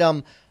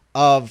item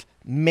of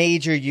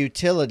major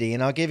utility.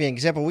 And I'll give you an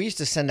example. We used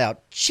to send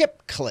out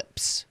chip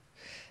clips,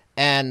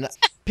 and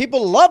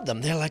people loved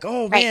them. They're like,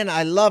 oh, man,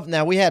 I love.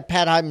 Now, we had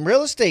Pat Hyman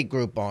Real Estate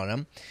Group on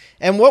them.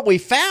 And what we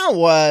found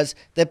was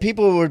that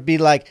people would be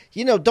like,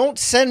 don't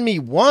send me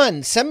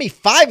one, send me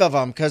 5 of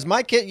them. Because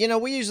my kid,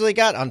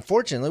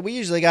 unfortunately, we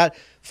usually got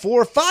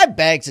 4 or 5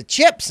 bags of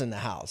chips in the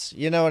house.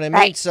 You know what I mean?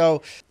 Right.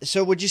 So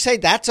would you say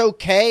that's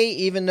okay,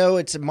 even though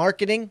it's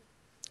marketing?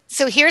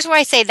 So here's where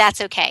I say that's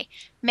okay.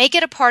 Make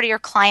it a part of your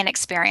client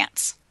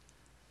experience.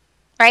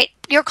 Right?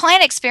 Your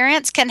client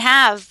experience can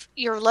have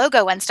your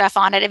logo and stuff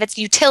on it if it's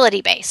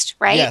utility based,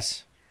 right?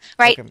 Yes.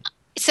 Right. Okay.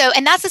 So,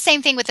 and that's the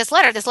same thing with this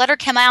letter. This letter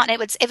came out, and it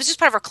was just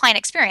part of our client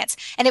experience.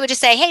 And it would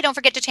just say, hey, don't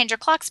forget to change your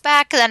clocks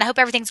back, and I hope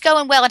everything's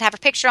going well, and have a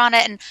picture on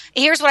it. And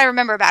here's what I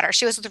remember about her.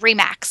 She was with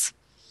Remax.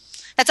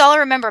 That's all I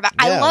remember about.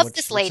 Yeah, I love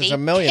this lady. Which is a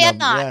million of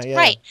them. Yeah.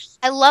 Right.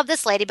 I love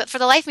this lady, but for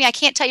the life of me, I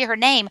can't tell you her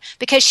name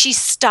because she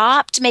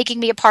stopped making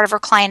me a part of her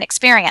client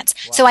experience.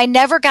 Wow. So I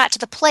never got to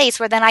the place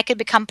where then I could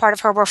become part of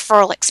her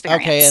referral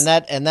experience.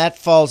 Okay, and that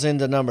falls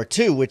into number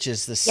 2, which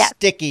is the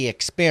sticky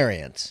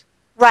experience.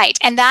 Right,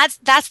 and that's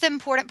the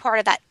important part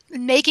of that.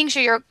 Making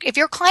sure if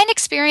your client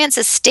experience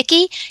is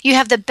sticky, you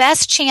have the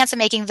best chance of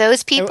making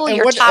those people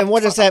your top. And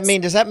what does that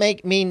mean? Does that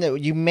mean that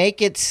you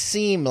make it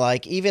seem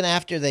like even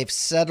after they've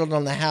settled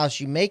on the house,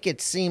 you make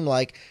it seem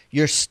like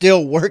you're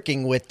still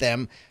working with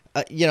them,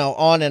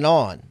 on and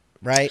on,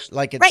 right?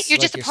 Like it's right. You're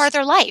just a part of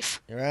their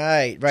life.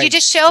 Right. You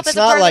just show up as a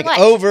part of their life. It's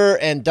not like over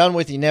and done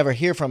with. You never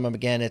hear from them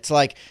again. It's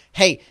like,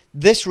 hey,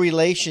 this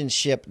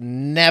relationship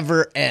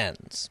never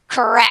ends.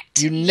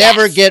 Correct. You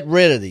never get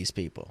rid of these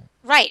people.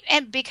 Right.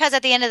 And because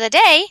at the end of the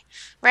day,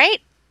 right,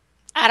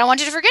 I don't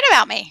want you to forget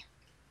about me.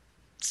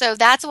 So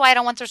that's why I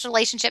don't want this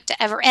relationship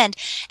to ever end.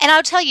 And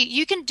I'll tell you,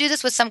 you can do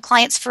this with some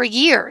clients for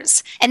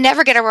years and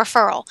never get a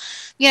referral.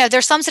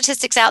 There's some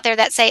statistics out there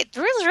that say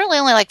there's really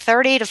only like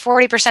 30 to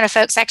 40% of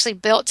folks actually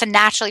built to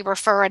naturally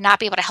refer and not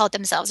be able to help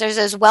themselves. There's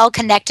those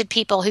well-connected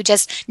people who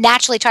just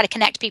naturally try to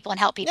connect people and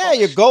help people. Yeah,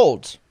 you're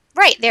gold.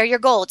 Right, they're your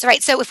golds,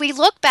 right? So if we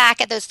look back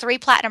at those 3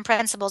 platinum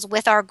principles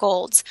with our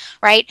golds,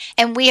 right,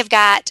 and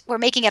we're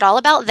making it all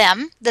about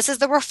them. This is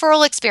the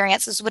referral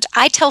experiences, which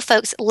I tell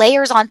folks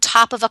layers on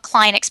top of a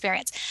client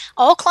experience.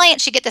 All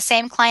clients should get the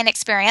same client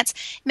experience.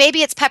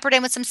 Maybe it's peppered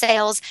in with some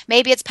sales.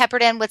 Maybe it's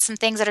peppered in with some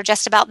things that are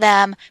just about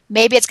them.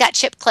 Maybe it's got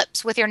chip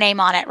clips with your name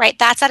on it, right?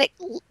 That's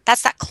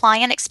that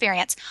client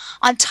experience.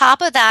 On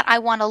top of that, I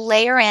want to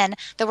layer in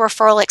the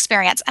referral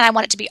experience, and I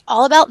want it to be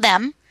all about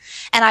them.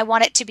 And I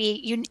want it to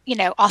be,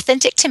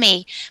 authentic to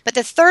me. But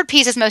the third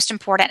piece is most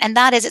important, and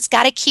that is it's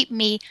got to keep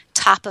me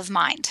top of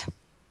mind.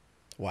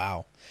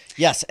 Wow.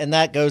 Yes, and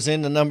that goes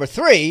into number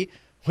 3,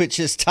 which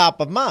is top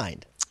of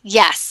mind.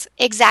 Yes,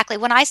 exactly.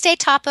 When I say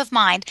top of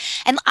mind,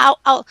 and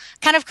I'll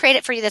kind of create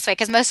it for you this way,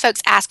 because most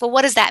folks ask, well,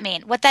 what does that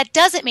mean? What that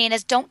doesn't mean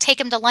is don't take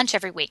them to lunch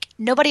every week.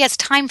 Nobody has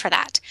time for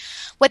that.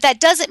 What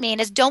that doesn't mean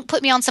is don't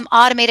put me on some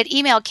automated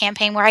email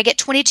campaign where I get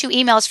 22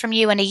 emails from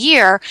you in a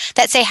year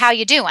that say, how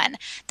you doing?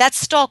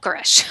 That's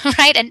stalkerish,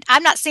 right? And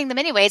I'm not seeing them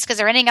anyways because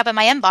they're ending up in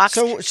my inbox.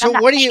 So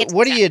what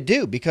do you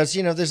do? Because,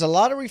 there's a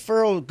lot of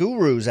referral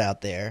gurus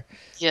out there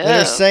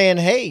that are saying,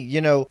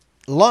 hey,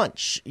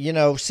 lunch,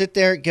 sit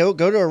there, go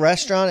to a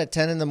restaurant at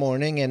 10 in the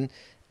morning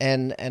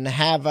and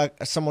have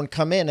someone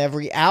come in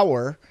every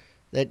hour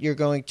that you're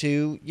going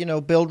to,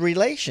 build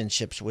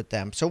relationships with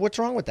them. So what's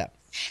wrong with that?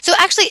 So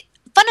actually,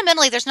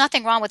 fundamentally, there's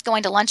nothing wrong with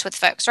going to lunch with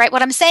folks, right?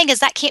 What I'm saying is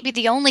that can't be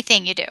the only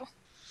thing you do.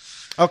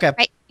 Okay.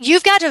 Right?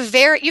 You've got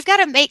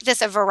to make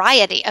this a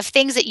variety of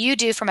things that you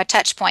do from a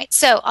touch point.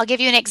 So I'll give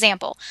you an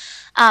example.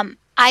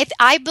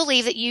 I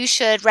believe that you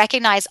should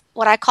recognize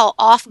what I call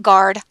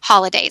off-guard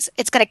holidays.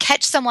 It's going to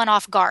catch someone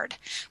off guard,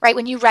 right,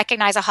 when you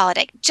recognize a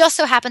holiday. Just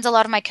so happens a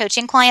lot of my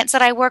coaching clients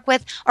that I work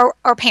with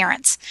are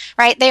parents,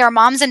 right? They are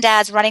moms and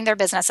dads running their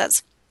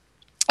businesses.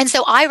 And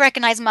so I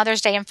recognize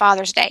Mother's Day and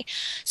Father's Day.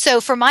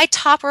 So for my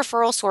top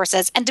referral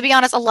sources, and to be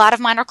honest, a lot of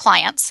mine are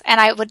clients,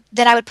 and I would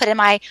put in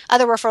my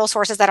other referral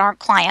sources that aren't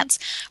clients,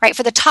 right?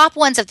 For the top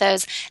ones of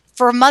those,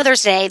 for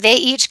Mother's Day, they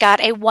each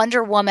got a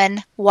Wonder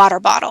Woman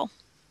water bottle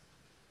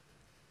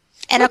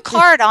and a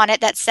card on it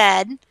that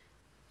said,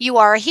 "You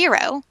are a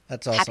hero.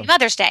 That's awesome. Happy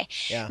Mother's Day."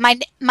 Yeah.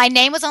 My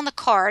name was on the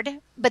card,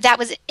 but that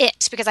was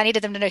it because I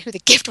needed them to know who the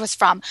gift was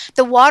from.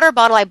 The water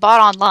bottle I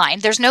bought online,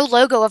 there's no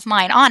logo of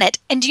mine on it.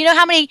 And do you know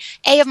how many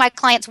A, of my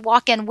clients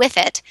walk in with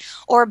it,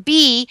 or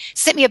B,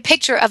 sent me a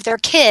picture of their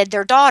kid,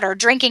 their daughter,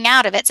 drinking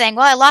out of it saying,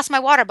 well, I lost my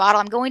water bottle.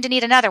 I'm going to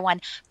need another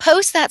one.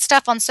 Post that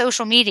stuff on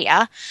social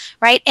media,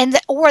 right?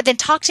 Or then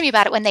talk to me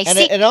about it when they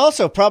see it. It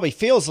also probably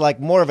feels like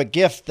more of a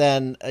gift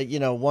than,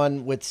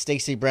 one with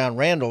Stacey Brown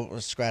Randall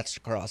scratched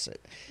across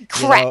it.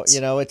 Correct.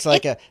 It's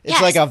like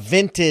like a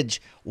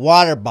vintage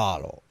water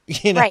bottle.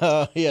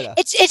 Right.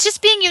 It's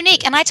just being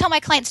unique. And I tell my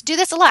clients, do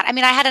this a lot. I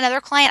mean, I had another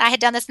client, I had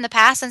done this in the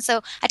past. And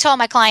so I tell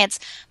my clients,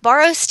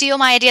 borrow, steal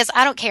my ideas.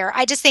 I don't care.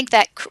 I just think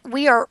that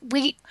we are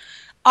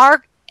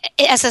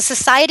as a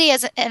society,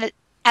 as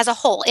a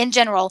whole, in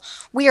general,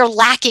 we are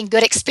lacking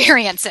good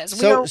experiences.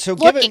 We are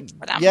looking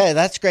for them. Yeah,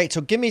 that's great. So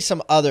give me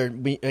some other,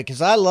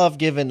 because I love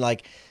giving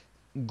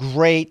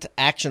great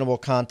actionable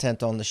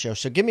content on the show.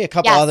 So give me a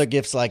couple other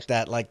gifts like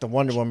that, like the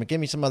Wonder Woman. Give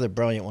me some other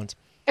brilliant ones.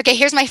 Okay,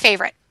 here's my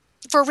favorite.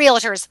 For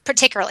realtors,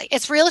 particularly.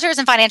 It's realtors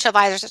and financial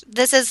advisors.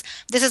 This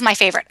is my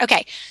favorite.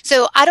 Okay,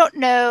 so I don't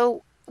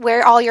know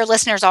where all your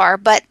listeners are,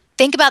 but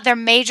think about their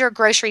major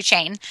grocery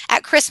chain.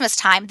 At Christmas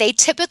time, they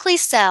typically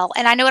sell,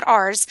 and I know at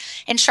ours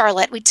in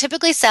Charlotte, we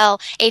typically sell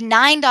a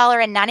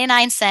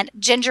 $9.99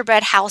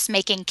 gingerbread house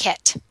making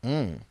kit.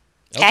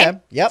 Okay.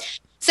 Yep.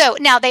 So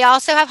now they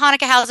also have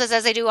Hanukkah houses,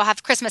 as they do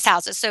have Christmas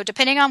houses. So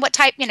depending on what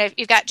type,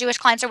 you've got Jewish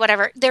clients or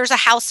whatever, there's a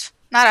house.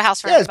 Not a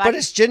house for everybody. But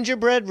it's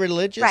gingerbread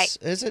religious, right?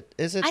 Is it?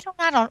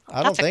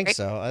 I don't think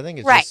so. I think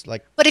it's just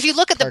like. But if you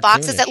look at the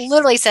boxes, it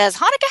literally says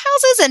Hanukkah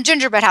houses and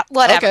gingerbread house,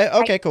 whatever.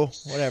 Okay, cool,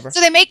 whatever.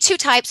 So they make 2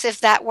 types if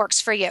that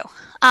works for you.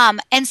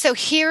 And so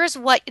here's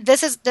what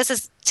this is.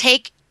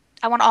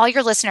 I want all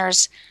your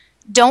listeners,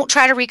 don't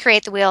try to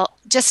recreate the wheel.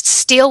 Just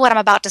steal what I'm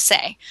about to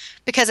say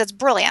because it's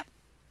brilliant.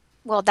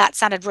 Well, that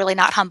sounded really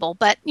not humble,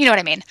 but you know what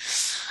I mean.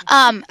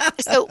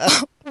 So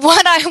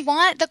what I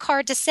want the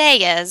card to say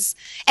is,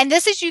 and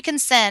this is you can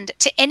send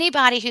to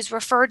anybody who's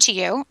referred to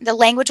you. The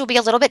language will be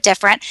a little bit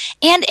different,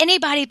 and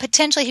anybody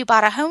potentially who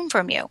bought a home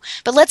from you.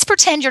 But let's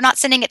pretend you're not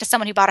sending it to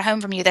someone who bought a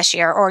home from you this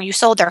year or you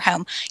sold their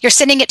home. You're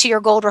sending it to your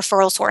gold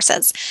referral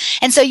sources.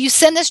 And so you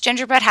send this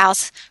gingerbread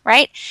house,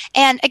 right?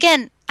 And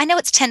again, I know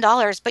it's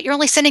 $10, but you're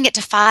only sending it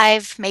to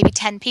 5, maybe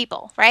 10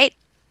 people, right?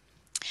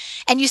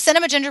 And you send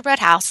them a gingerbread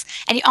house,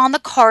 and on the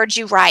card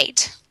you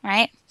write,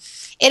 right?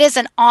 It is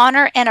an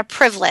honor and a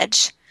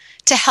privilege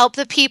to help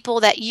the people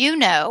that you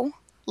know,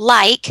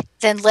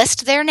 then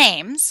list their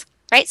names,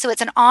 right? So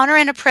it's an honor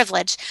and a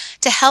privilege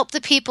to help the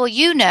people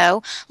you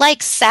know,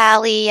 like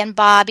Sally and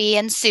Bobby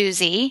and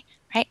Susie,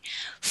 right?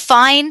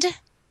 Find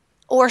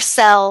or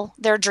sell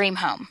their dream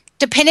home.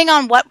 Depending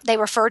on what they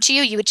refer to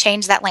you, you would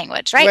change that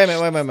language, right? Wait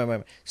a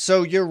minute.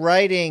 So you're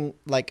writing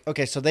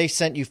so they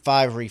sent you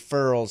 5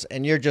 referrals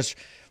and you're just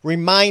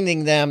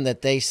reminding them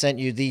that they sent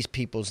you these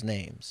people's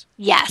names.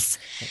 Yes.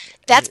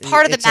 That's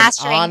part of the mastering.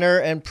 It's an honor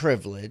and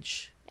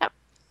privilege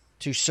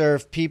to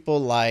serve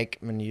people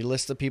when you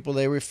list the people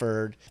they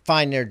referred,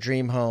 find their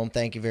dream home.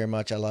 Thank you very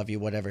much. I love you.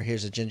 Whatever.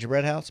 Here's a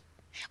gingerbread house.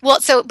 Well,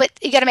 but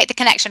you got to make the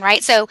connection,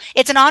 right? So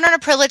it's an honor and a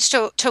privilege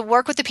to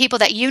work with the people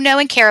that you know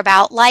and care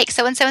about, like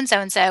so-and-so and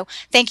so-and-so.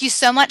 Thank you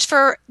so much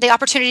for the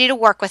opportunity to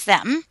work with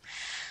them.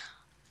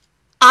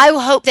 I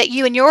hope that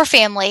you and your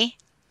family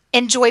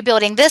enjoy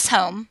building this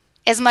home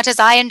as much as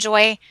I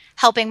enjoy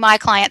helping my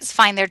clients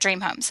find their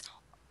dream homes.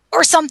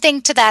 or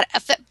something to that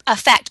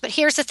effect. But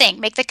here's the thing: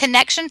 make the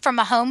connection from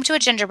a home to a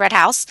gingerbread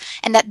house,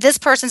 and that this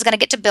person's going to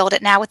get to build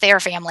it now with their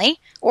family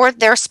or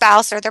their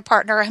spouse or their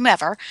partner or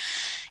whomever.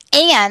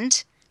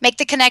 And make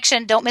the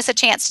connection. Don't miss a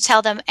chance to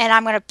tell them, and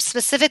I'm going to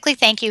specifically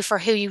thank you for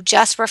who you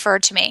just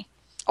referred to me,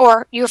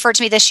 or you referred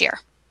to me this year.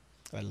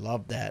 I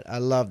love that. I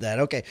love that.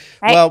 Okay.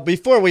 Right? Well,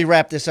 before we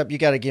wrap this up, you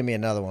got to give me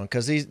another one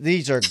because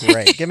these are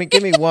great. give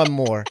me one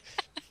more.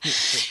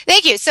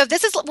 Thank you. So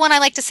this is one I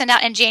like to send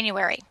out in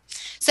January.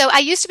 So I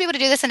used to be able to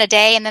do this in a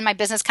day, and then my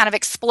business kind of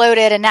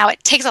exploded, and now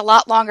it takes a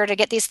lot longer to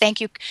get these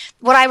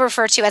what I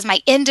refer to as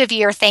my end of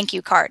year thank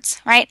you cards,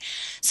 right?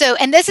 So,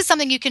 and this is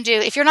something you can do.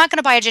 If you're not going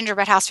to buy a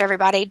gingerbread house for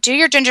everybody, do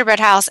your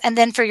gingerbread house, and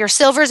then for your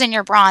silvers and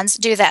your bronze,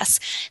 do this.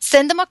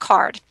 Send them a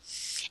card.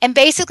 And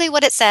basically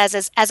what it says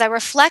is, as I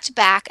reflect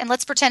back, and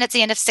let's pretend it's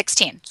the end of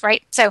 16,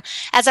 right? So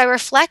as I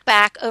reflect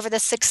back over the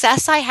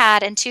success I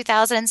had in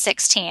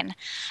 2016,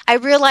 I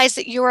realize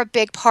that you're a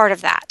big part of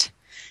that.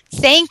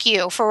 Thank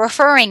you for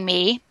referring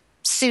me,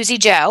 Susie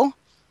Joe.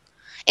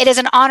 It is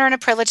an honor and a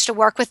privilege to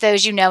work with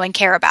those you know and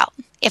care about.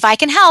 If I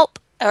can help,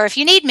 or if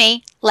you need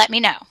me, let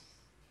me know.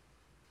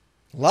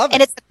 Love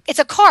it. And it's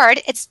a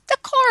card. It's a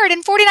card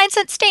and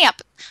 49-cent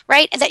stamp,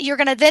 right? And that you're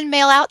going to then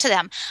mail out to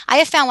them. I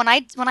have found when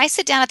I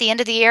sit down at the end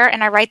of the year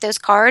and I write those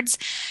cards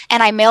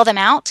and I mail them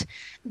out,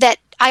 that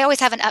I always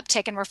have an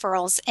uptick in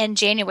referrals in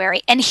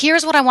January. And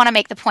here's what I want to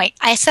make the point.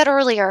 I said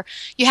earlier,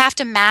 you have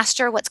to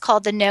master what's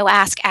called the no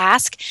ask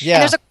ask. Yeah.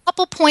 And there's a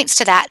couple points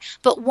to that,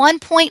 but one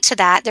point to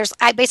that,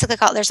 I basically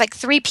call it, there's like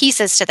 3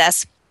 pieces to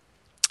this.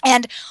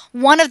 And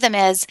one of them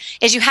is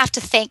you have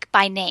to thank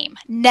by name.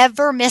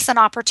 Never miss an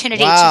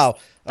opportunity wow. to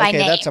by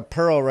name. That's a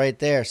pearl right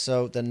there.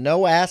 So the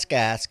no ask,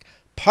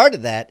 part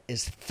of that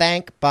is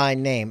thank by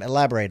name.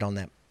 Elaborate on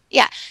that.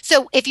 Yeah.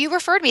 So if you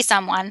referred me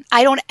someone,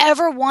 I don't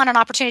ever want an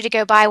opportunity to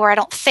go by where I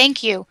don't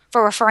thank you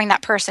for referring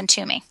that person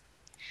to me.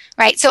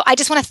 Right. So I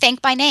just want to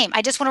thank by name.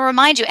 I just want to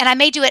remind you. And I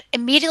may do it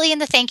immediately in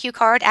the thank you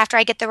card after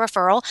I get the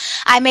referral.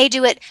 I may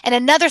do it in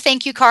another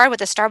thank you card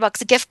with a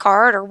Starbucks gift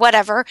card or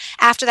whatever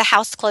after the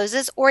house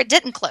closes or it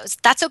didn't close.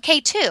 That's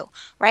okay too.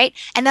 Right.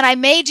 And then I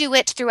may do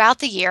it throughout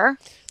the year.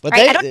 But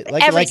right? I don't do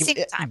it every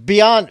single time.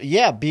 Beyond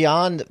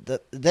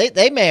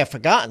they may have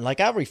forgotten. Like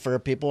I refer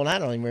people and I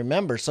don't even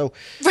remember. So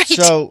right.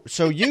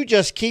 so you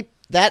just keep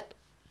that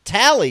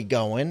tally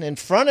going in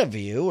front of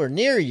you or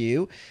near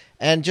you.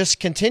 And just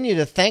continue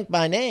to thank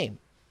by name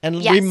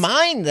and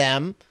remind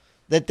them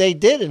that they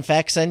did, in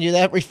fact, send you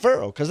that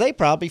referral because they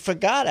probably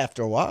forgot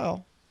after a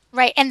while.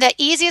 Right. And the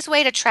easiest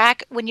way to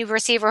track when you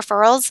receive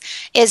referrals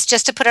is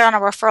just to put it on a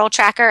referral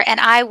tracker.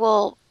 And I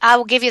will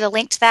give you the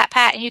link to that,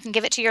 Pat, and you can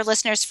give it to your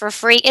listeners for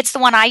free. It's the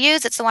one I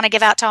use. It's the one I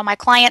give out to all my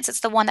clients.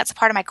 It's the one that's a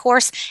part of my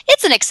course.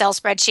 It's an Excel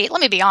spreadsheet.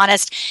 Let me be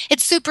honest.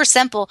 It's super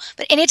simple.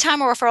 But anytime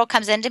a referral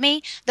comes into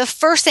me, the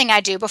first thing I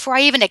do before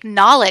I even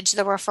acknowledge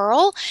the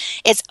referral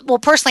is, well,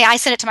 personally, I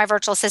send it to my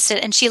virtual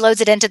assistant and she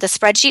loads it into the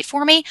spreadsheet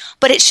for me.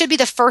 But it should be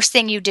the first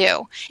thing you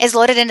do is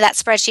load it into that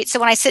spreadsheet. So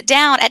when I sit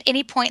down at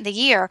any point in the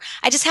year,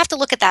 I just have to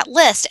look at that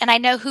list and I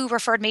know who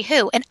referred me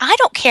who. And I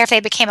don't care if they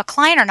became a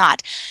client or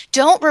not.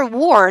 Don't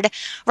reward,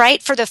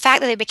 right, for the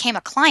fact that they became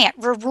a client.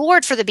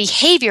 Reward for the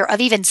behavior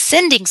of even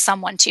sending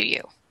someone to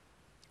you.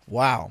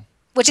 Wow.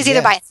 Which is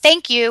either by a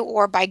thank you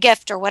or by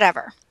gift or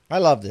whatever. I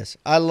love this.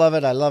 I love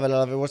it. I love it. I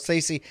love it. Well,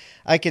 Stacey,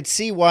 I could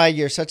see why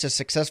you're such a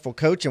successful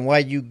coach and why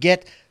you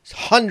get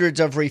hundreds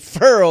of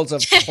referrals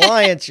of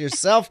clients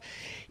yourself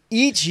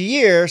each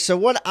year. So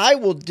what I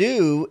will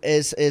do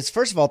is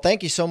first of all,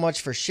 thank you so much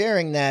for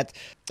sharing that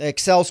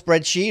Excel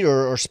spreadsheet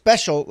or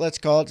special, let's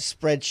call it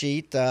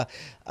spreadsheet. The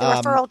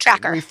referral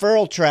tracker.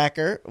 Referral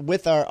tracker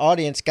with our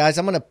audience, guys.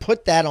 I'm going to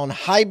put that on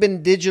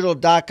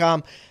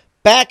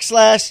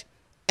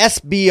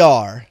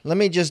hibandigital.com/SBR. Let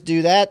me just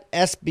do that,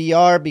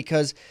 SBR,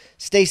 because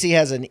Stacey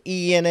has an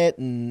E in it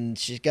and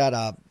she's got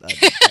a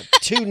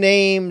 2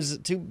 names,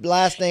 2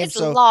 last names.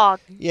 It's long.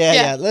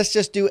 Yeah. Let's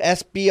just do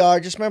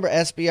SBR. Just remember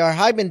SBR,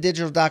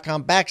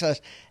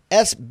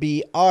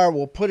 hibandigital.com/SBR.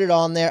 We'll put it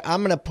on there.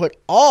 I'm going to put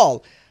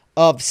all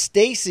of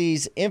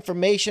Stacey's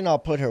information. I'll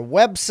put her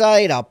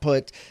website. I'll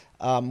put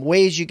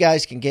ways you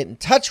guys can get in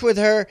touch with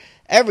her.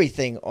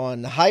 Everything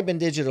on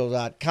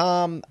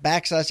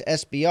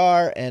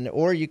hibandigital.com/SBR,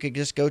 or you could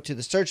just go to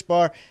the search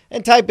bar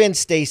and type in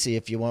Stacey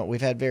if you want. We've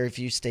had very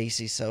few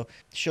Stacey, so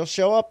she'll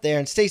show up there.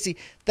 And Stacey,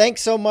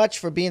 thanks so much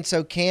for being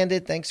so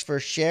candid. Thanks for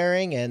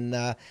sharing, and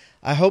I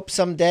hope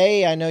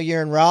someday, I know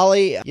you're in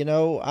Raleigh,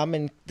 I'm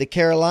in the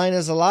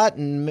Carolinas a lot,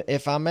 and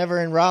if I'm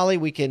ever in Raleigh,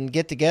 we can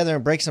get together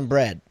and break some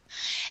bread.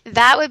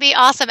 That would be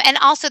awesome. And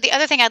also the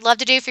other thing I'd love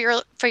to do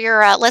for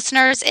your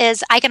listeners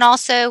is I can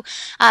also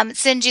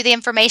send you the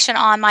information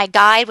on my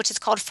guide, which is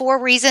called 4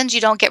 Reasons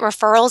You Don't Get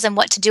Referrals and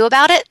What to Do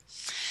About It.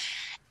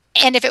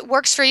 And if it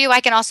works for you,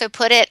 I can also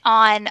put it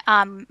on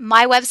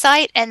my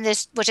website,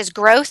 which is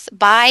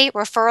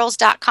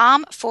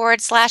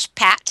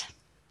growthbyreferrals.com/Pat.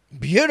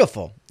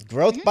 Beautiful.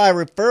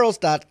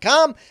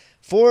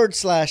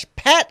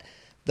 Growthbyreferrals.com/Pat.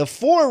 The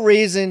 4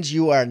 reasons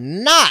you are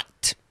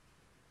not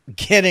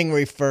getting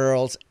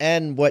referrals,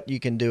 and what you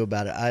can do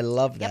about it. I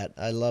love that.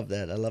 I love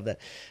that. I love that.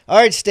 All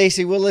right,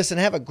 Stacy, well, listen,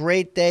 have a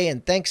great day,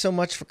 and thanks so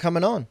much for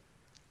coming on.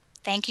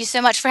 Thank you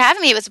so much for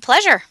having me. It was a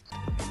pleasure.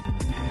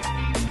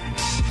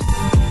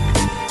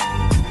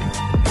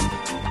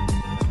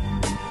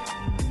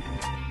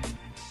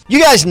 You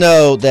guys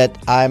know that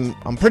I'm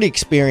pretty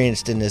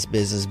experienced in this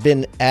business.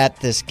 Been at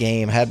this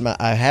game.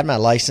 I had my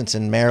license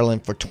in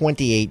Maryland for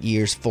 28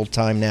 years full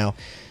time now.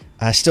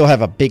 I still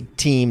have a big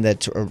team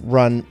that's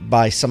run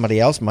by somebody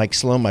else, Mike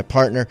Sloan, my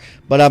partner,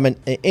 but I'm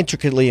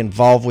intricately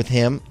involved with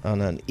him on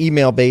an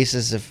email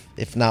basis,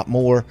 if not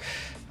more,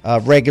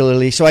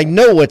 regularly. So I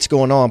know what's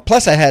going on.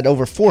 Plus, I had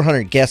over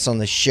 400 guests on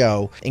the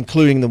show,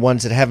 including the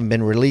ones that haven't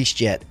been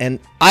released yet. And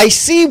I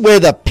see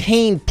where the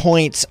pain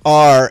points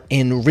are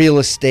in real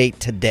estate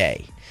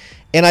today.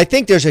 And I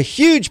think there's a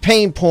huge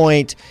pain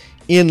point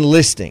in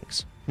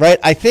listings, right?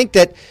 I think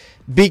that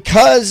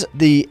because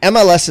the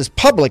MLS is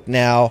public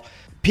now,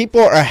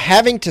 people are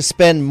having to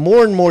spend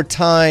more and more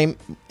time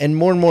and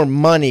more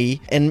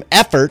money and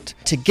effort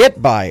to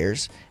get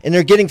buyers, and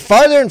they're getting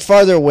farther and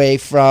farther away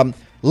from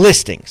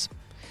listings.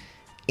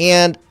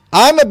 And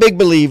I'm a big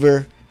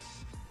believer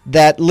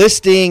that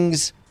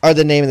listings are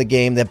the name of the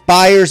game, that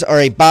buyers are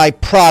a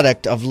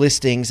byproduct of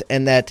listings,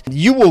 and that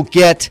you will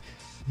get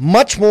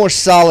much more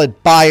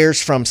solid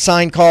buyers from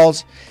sign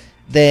calls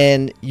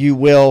than you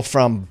will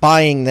from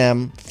buying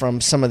them from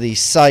some of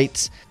these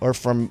sites or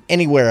from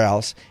anywhere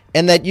else,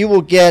 and that you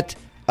will get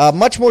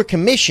much more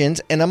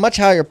commissions and a much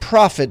higher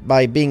profit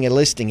by being a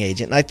listing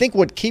agent. And I think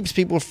what keeps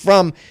people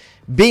from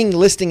being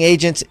listing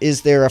agents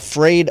is they're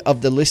afraid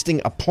of the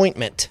listing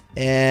appointment.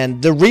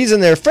 And the reason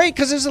they're afraid,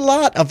 because there's a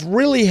lot of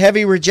really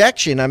heavy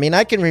rejection. I mean,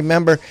 I can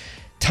remember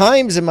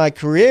times in my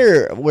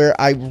career where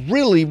I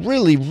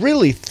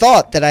really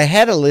thought that I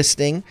had a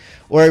listing,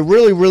 or I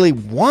really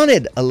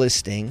wanted a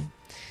listing,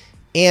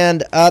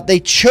 and they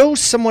chose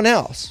someone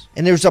else.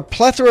 And there's a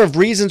plethora of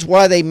reasons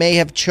why they may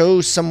have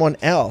chose someone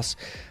else.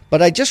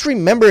 But I just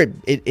remember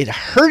it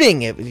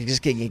hurting. It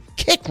just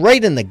kicked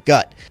right in the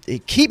gut.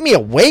 It kept me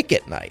awake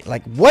at night.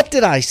 Like, what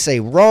did I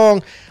say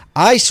wrong?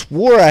 I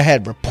swore I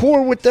had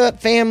rapport with the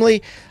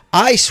family.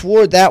 I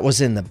swore that was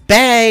in the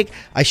bag.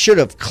 I should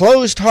have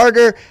closed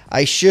harder.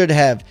 I should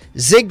have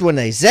zigged when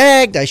they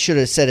zagged. I should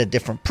have said a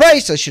different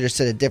price. I should have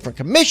said a different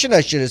commission. I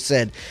should have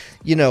said,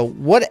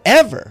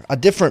 whatever, a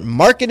different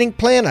marketing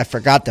plan. I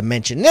forgot to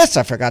mention this.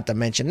 I forgot to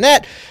mention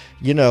that.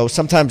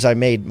 Sometimes I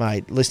made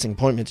my listing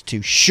appointments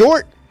too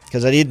short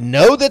because I didn't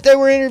know that they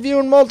were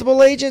interviewing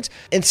multiple agents.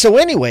 And so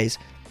anyways,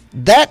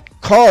 that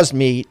caused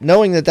me,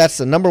 knowing that that's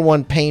the number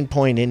one pain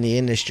point in the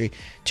industry,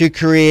 to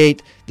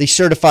create the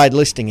Certified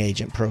Listing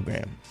Agent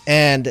program.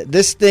 And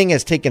this thing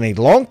has taken a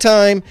long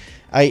time.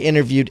 I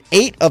interviewed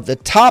 8 of the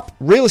top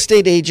real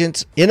estate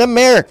agents in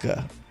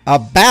America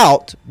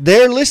about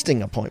their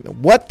listing appointment,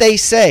 what they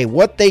say,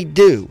 what they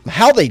do,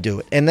 how they do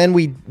it. And then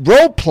we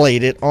role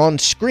played it on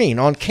screen,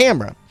 on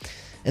camera.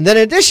 And then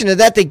in addition to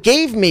that, they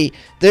gave me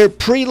their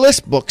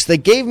pre-list books. They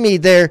gave me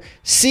their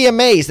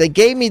CMAs. They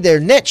gave me their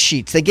net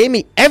sheets. They gave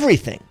me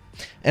everything.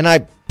 And I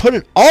put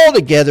it all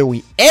together.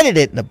 We edited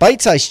it into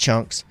bite-sized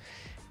chunks.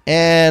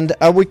 And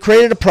we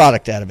created a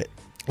product out of it.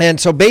 And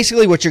so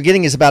basically what you're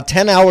getting is about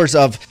 10 hours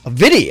of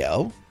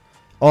video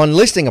on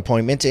listing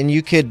appointments. And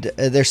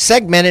they're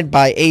segmented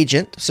by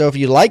agent. So if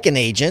you like an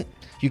agent,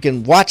 you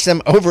can watch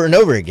them over and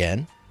over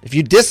again. If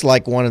you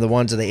dislike one of the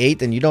ones of the 8,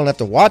 then you don't have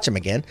to watch them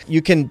again.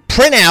 You can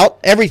print out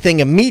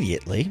everything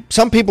immediately.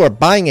 Some people are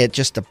buying it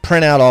just to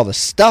print out all the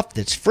stuff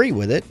that's free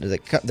with it,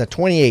 the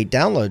 28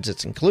 downloads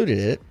that's included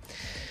in it.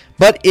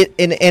 But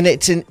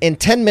it's in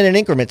 10-minute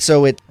increments.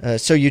 So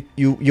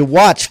you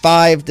watch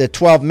 5 to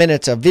 12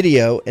 minutes of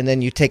video, and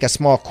then you take a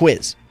small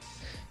quiz.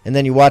 And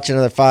then you watch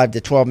another 5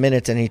 to 12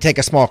 minutes, and you take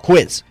a small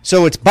quiz.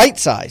 So it's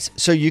bite-sized,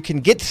 so you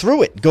can get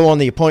through it. Go on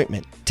the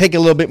appointment. Take a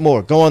little bit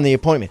more. Go on the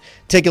appointment.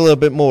 Take a little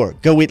bit more.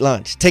 Go eat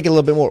lunch. Take a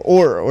little bit more.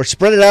 Or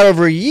spread it out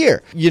over a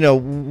year.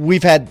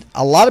 We've had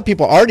a lot of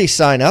people already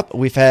sign up.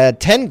 We've had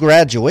 10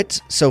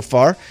 graduates so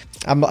far.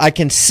 I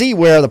can see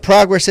where the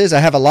progress is. I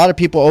have a lot of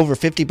people over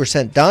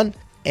 50% done.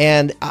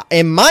 And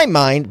in my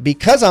mind,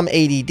 because I'm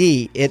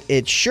ADD,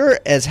 it sure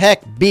as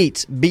heck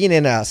beats being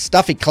in a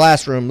stuffy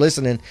classroom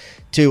listening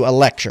to a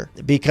lecture,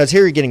 because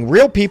here you're getting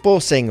real people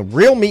saying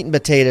real meat and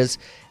potatoes,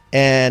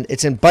 and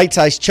it's in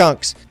bite-sized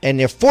chunks, and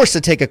you're forced to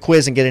take a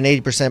quiz and get an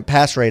 80%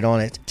 pass rate on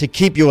it to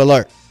keep you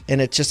alert.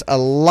 And it's just a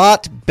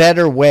lot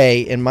better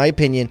way, in my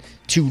opinion,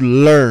 to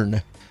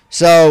learn.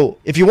 So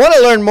if you want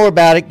to learn more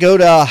about it, go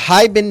to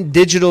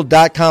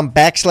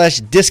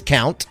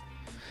hibandigital.com/discount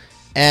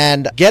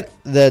and get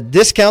the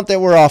discount that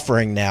we're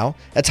offering now.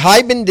 That's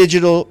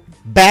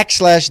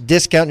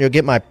hibandigital.com/discount. You'll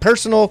get my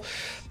personal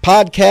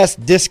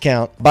podcast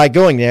discount by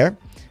going there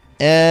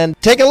and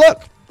take a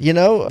look,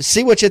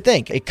 see what you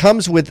think. It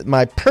comes with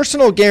my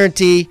personal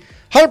guarantee,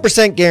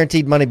 100%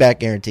 guaranteed money back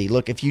guarantee.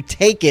 Look, if you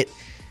take it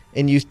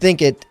and you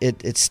think it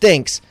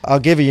stinks, I'll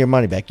give you your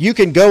money back. You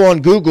can go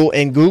on Google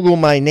and Google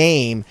my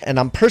name, and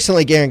I'm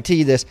personally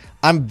guarantee this.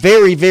 I'm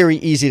very, very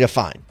easy to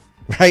find.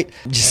 right?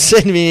 Just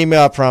send me an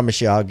email. I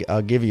promise you,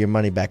 I'll give you your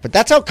money back. But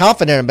that's how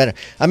confident I'm better.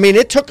 I mean,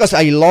 it took us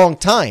a long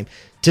time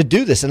to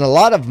do this and a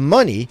lot of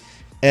money,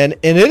 and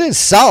it is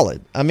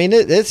solid. I mean,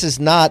 this is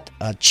not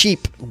a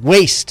cheap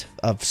waste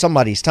of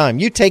somebody's time.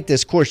 You take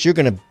this course, you're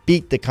going to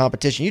beat the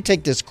competition. You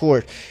take this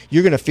course,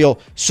 you're going to feel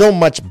so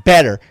much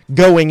better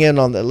going in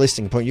on the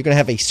listing point. You're going to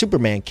have a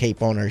Superman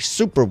cape on or a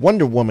Super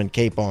Wonder Woman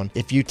cape on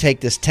if you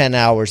take this 10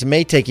 hours. It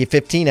may take you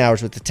 15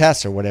 hours with the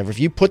test or whatever. If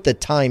you put the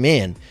time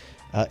in,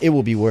 it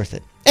will be worth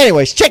it.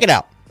 Anyways, check it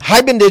out.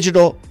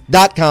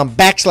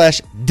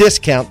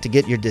 hibandigital.com/discount to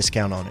get your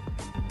discount on it.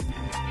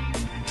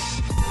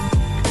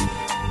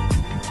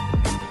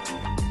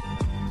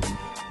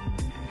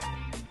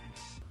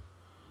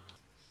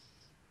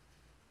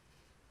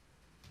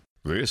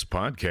 This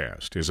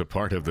podcast is a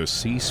part of the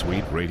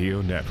C-Suite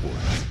Radio Network.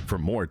 For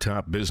more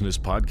top business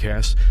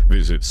podcasts,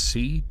 visit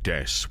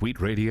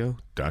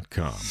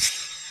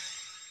c-suiteradio.com.